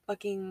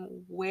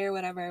fucking wear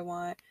whatever I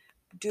want,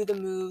 do the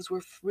moves.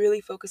 We're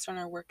really focused on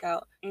our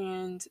workout,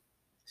 and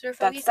So we're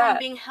that's focused on that.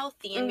 being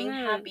healthy and being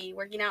happy.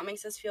 Working out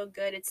makes us feel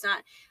good. It's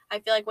not, I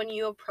feel like when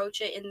you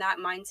approach it in that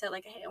mindset,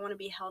 like, hey, I want to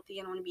be healthy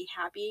and I want to be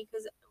happy,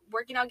 because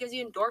working out gives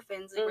you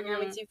endorphins. Like, working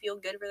out makes you feel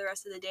good for the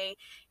rest of the day,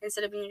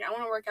 instead of being like, I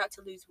want to work out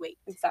to lose weight.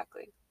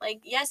 Exactly.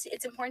 Like, yes,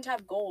 it's important to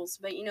have goals,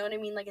 but you know what I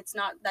mean? Like, it's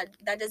not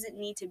that doesn't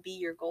need to be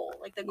your goal.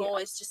 Like, the goal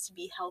is just to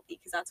be healthy,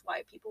 because that's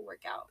why people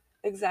work out.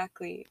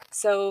 Exactly.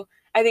 So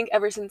I think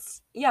ever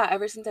since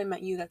I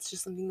met you, that's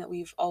just something that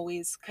we've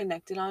always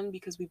connected on,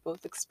 because we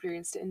both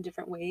experienced it in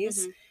different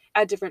ways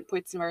at different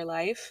points in our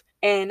life.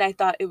 And I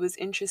thought it was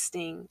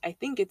interesting. I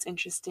think it's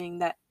interesting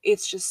that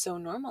it's just so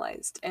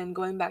normalized. And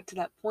going back to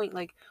that point,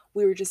 like,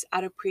 we were just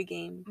at a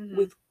pregame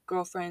with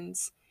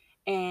girlfriends,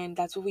 and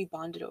that's what we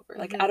bonded over.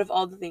 Like, out of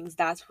all the things,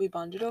 that's what we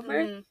bonded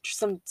over.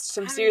 Some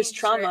serious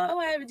trauma. Oh,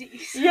 I have a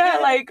Yeah,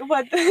 like,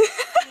 what the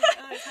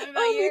tell me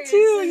about oh, me yours.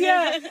 too.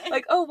 Yeah.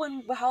 Like, oh,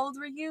 how old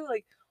were you?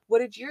 Like, what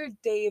did your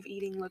day of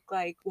eating look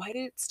like? Why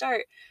did it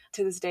start?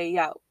 To this day,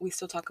 yeah, we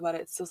still talk about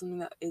it. It's still something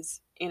that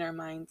is in our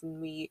minds,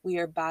 and we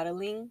are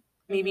battling.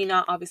 Maybe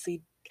not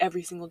obviously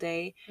every single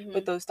day,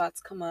 but those thoughts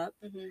come up.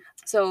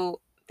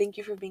 So thank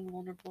you for being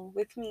vulnerable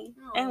with me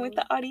and with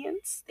the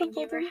audience. Thank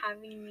you for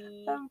having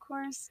me. Of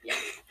course.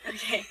 Yes.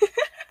 Okay.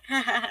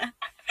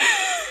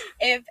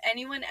 If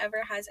anyone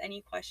ever has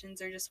any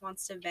questions or just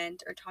wants to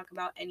vent or talk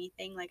about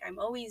anything, like, I'm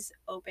always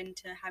open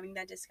to having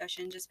that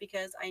discussion, just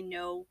because I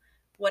know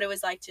what it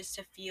was like just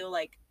to feel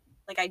like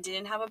I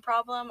didn't have a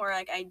problem, or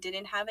like I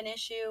didn't have an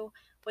issue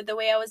with the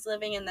way I was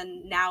living, and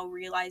then now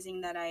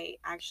realizing that I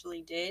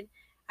actually did.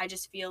 I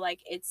just feel like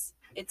it's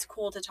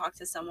cool to talk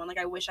to someone. Like,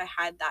 I wish I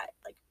had that,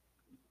 like,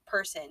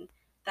 person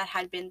that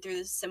had been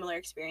through similar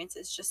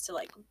experiences, just to,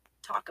 like,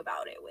 talk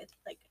about it with.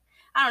 Like,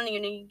 I don't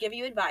even need to give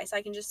you advice.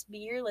 I can just be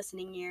your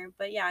listening ear.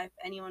 But yeah, if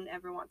anyone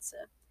ever wants to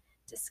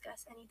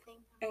discuss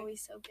anything, I'm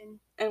always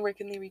open. And where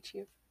can they reach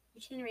you?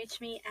 You can reach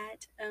me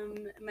at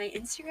my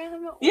Instagram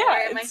or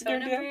my Instagram phone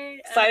number.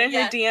 Slide in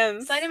your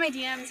DMs. Slide in my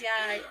DMs,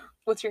 yeah.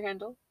 What's your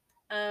handle?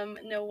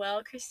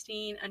 Noelle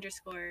Christine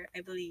 _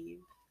 I believe.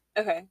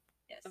 Okay.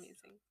 Yes.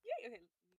 Amazing. Yay, okay.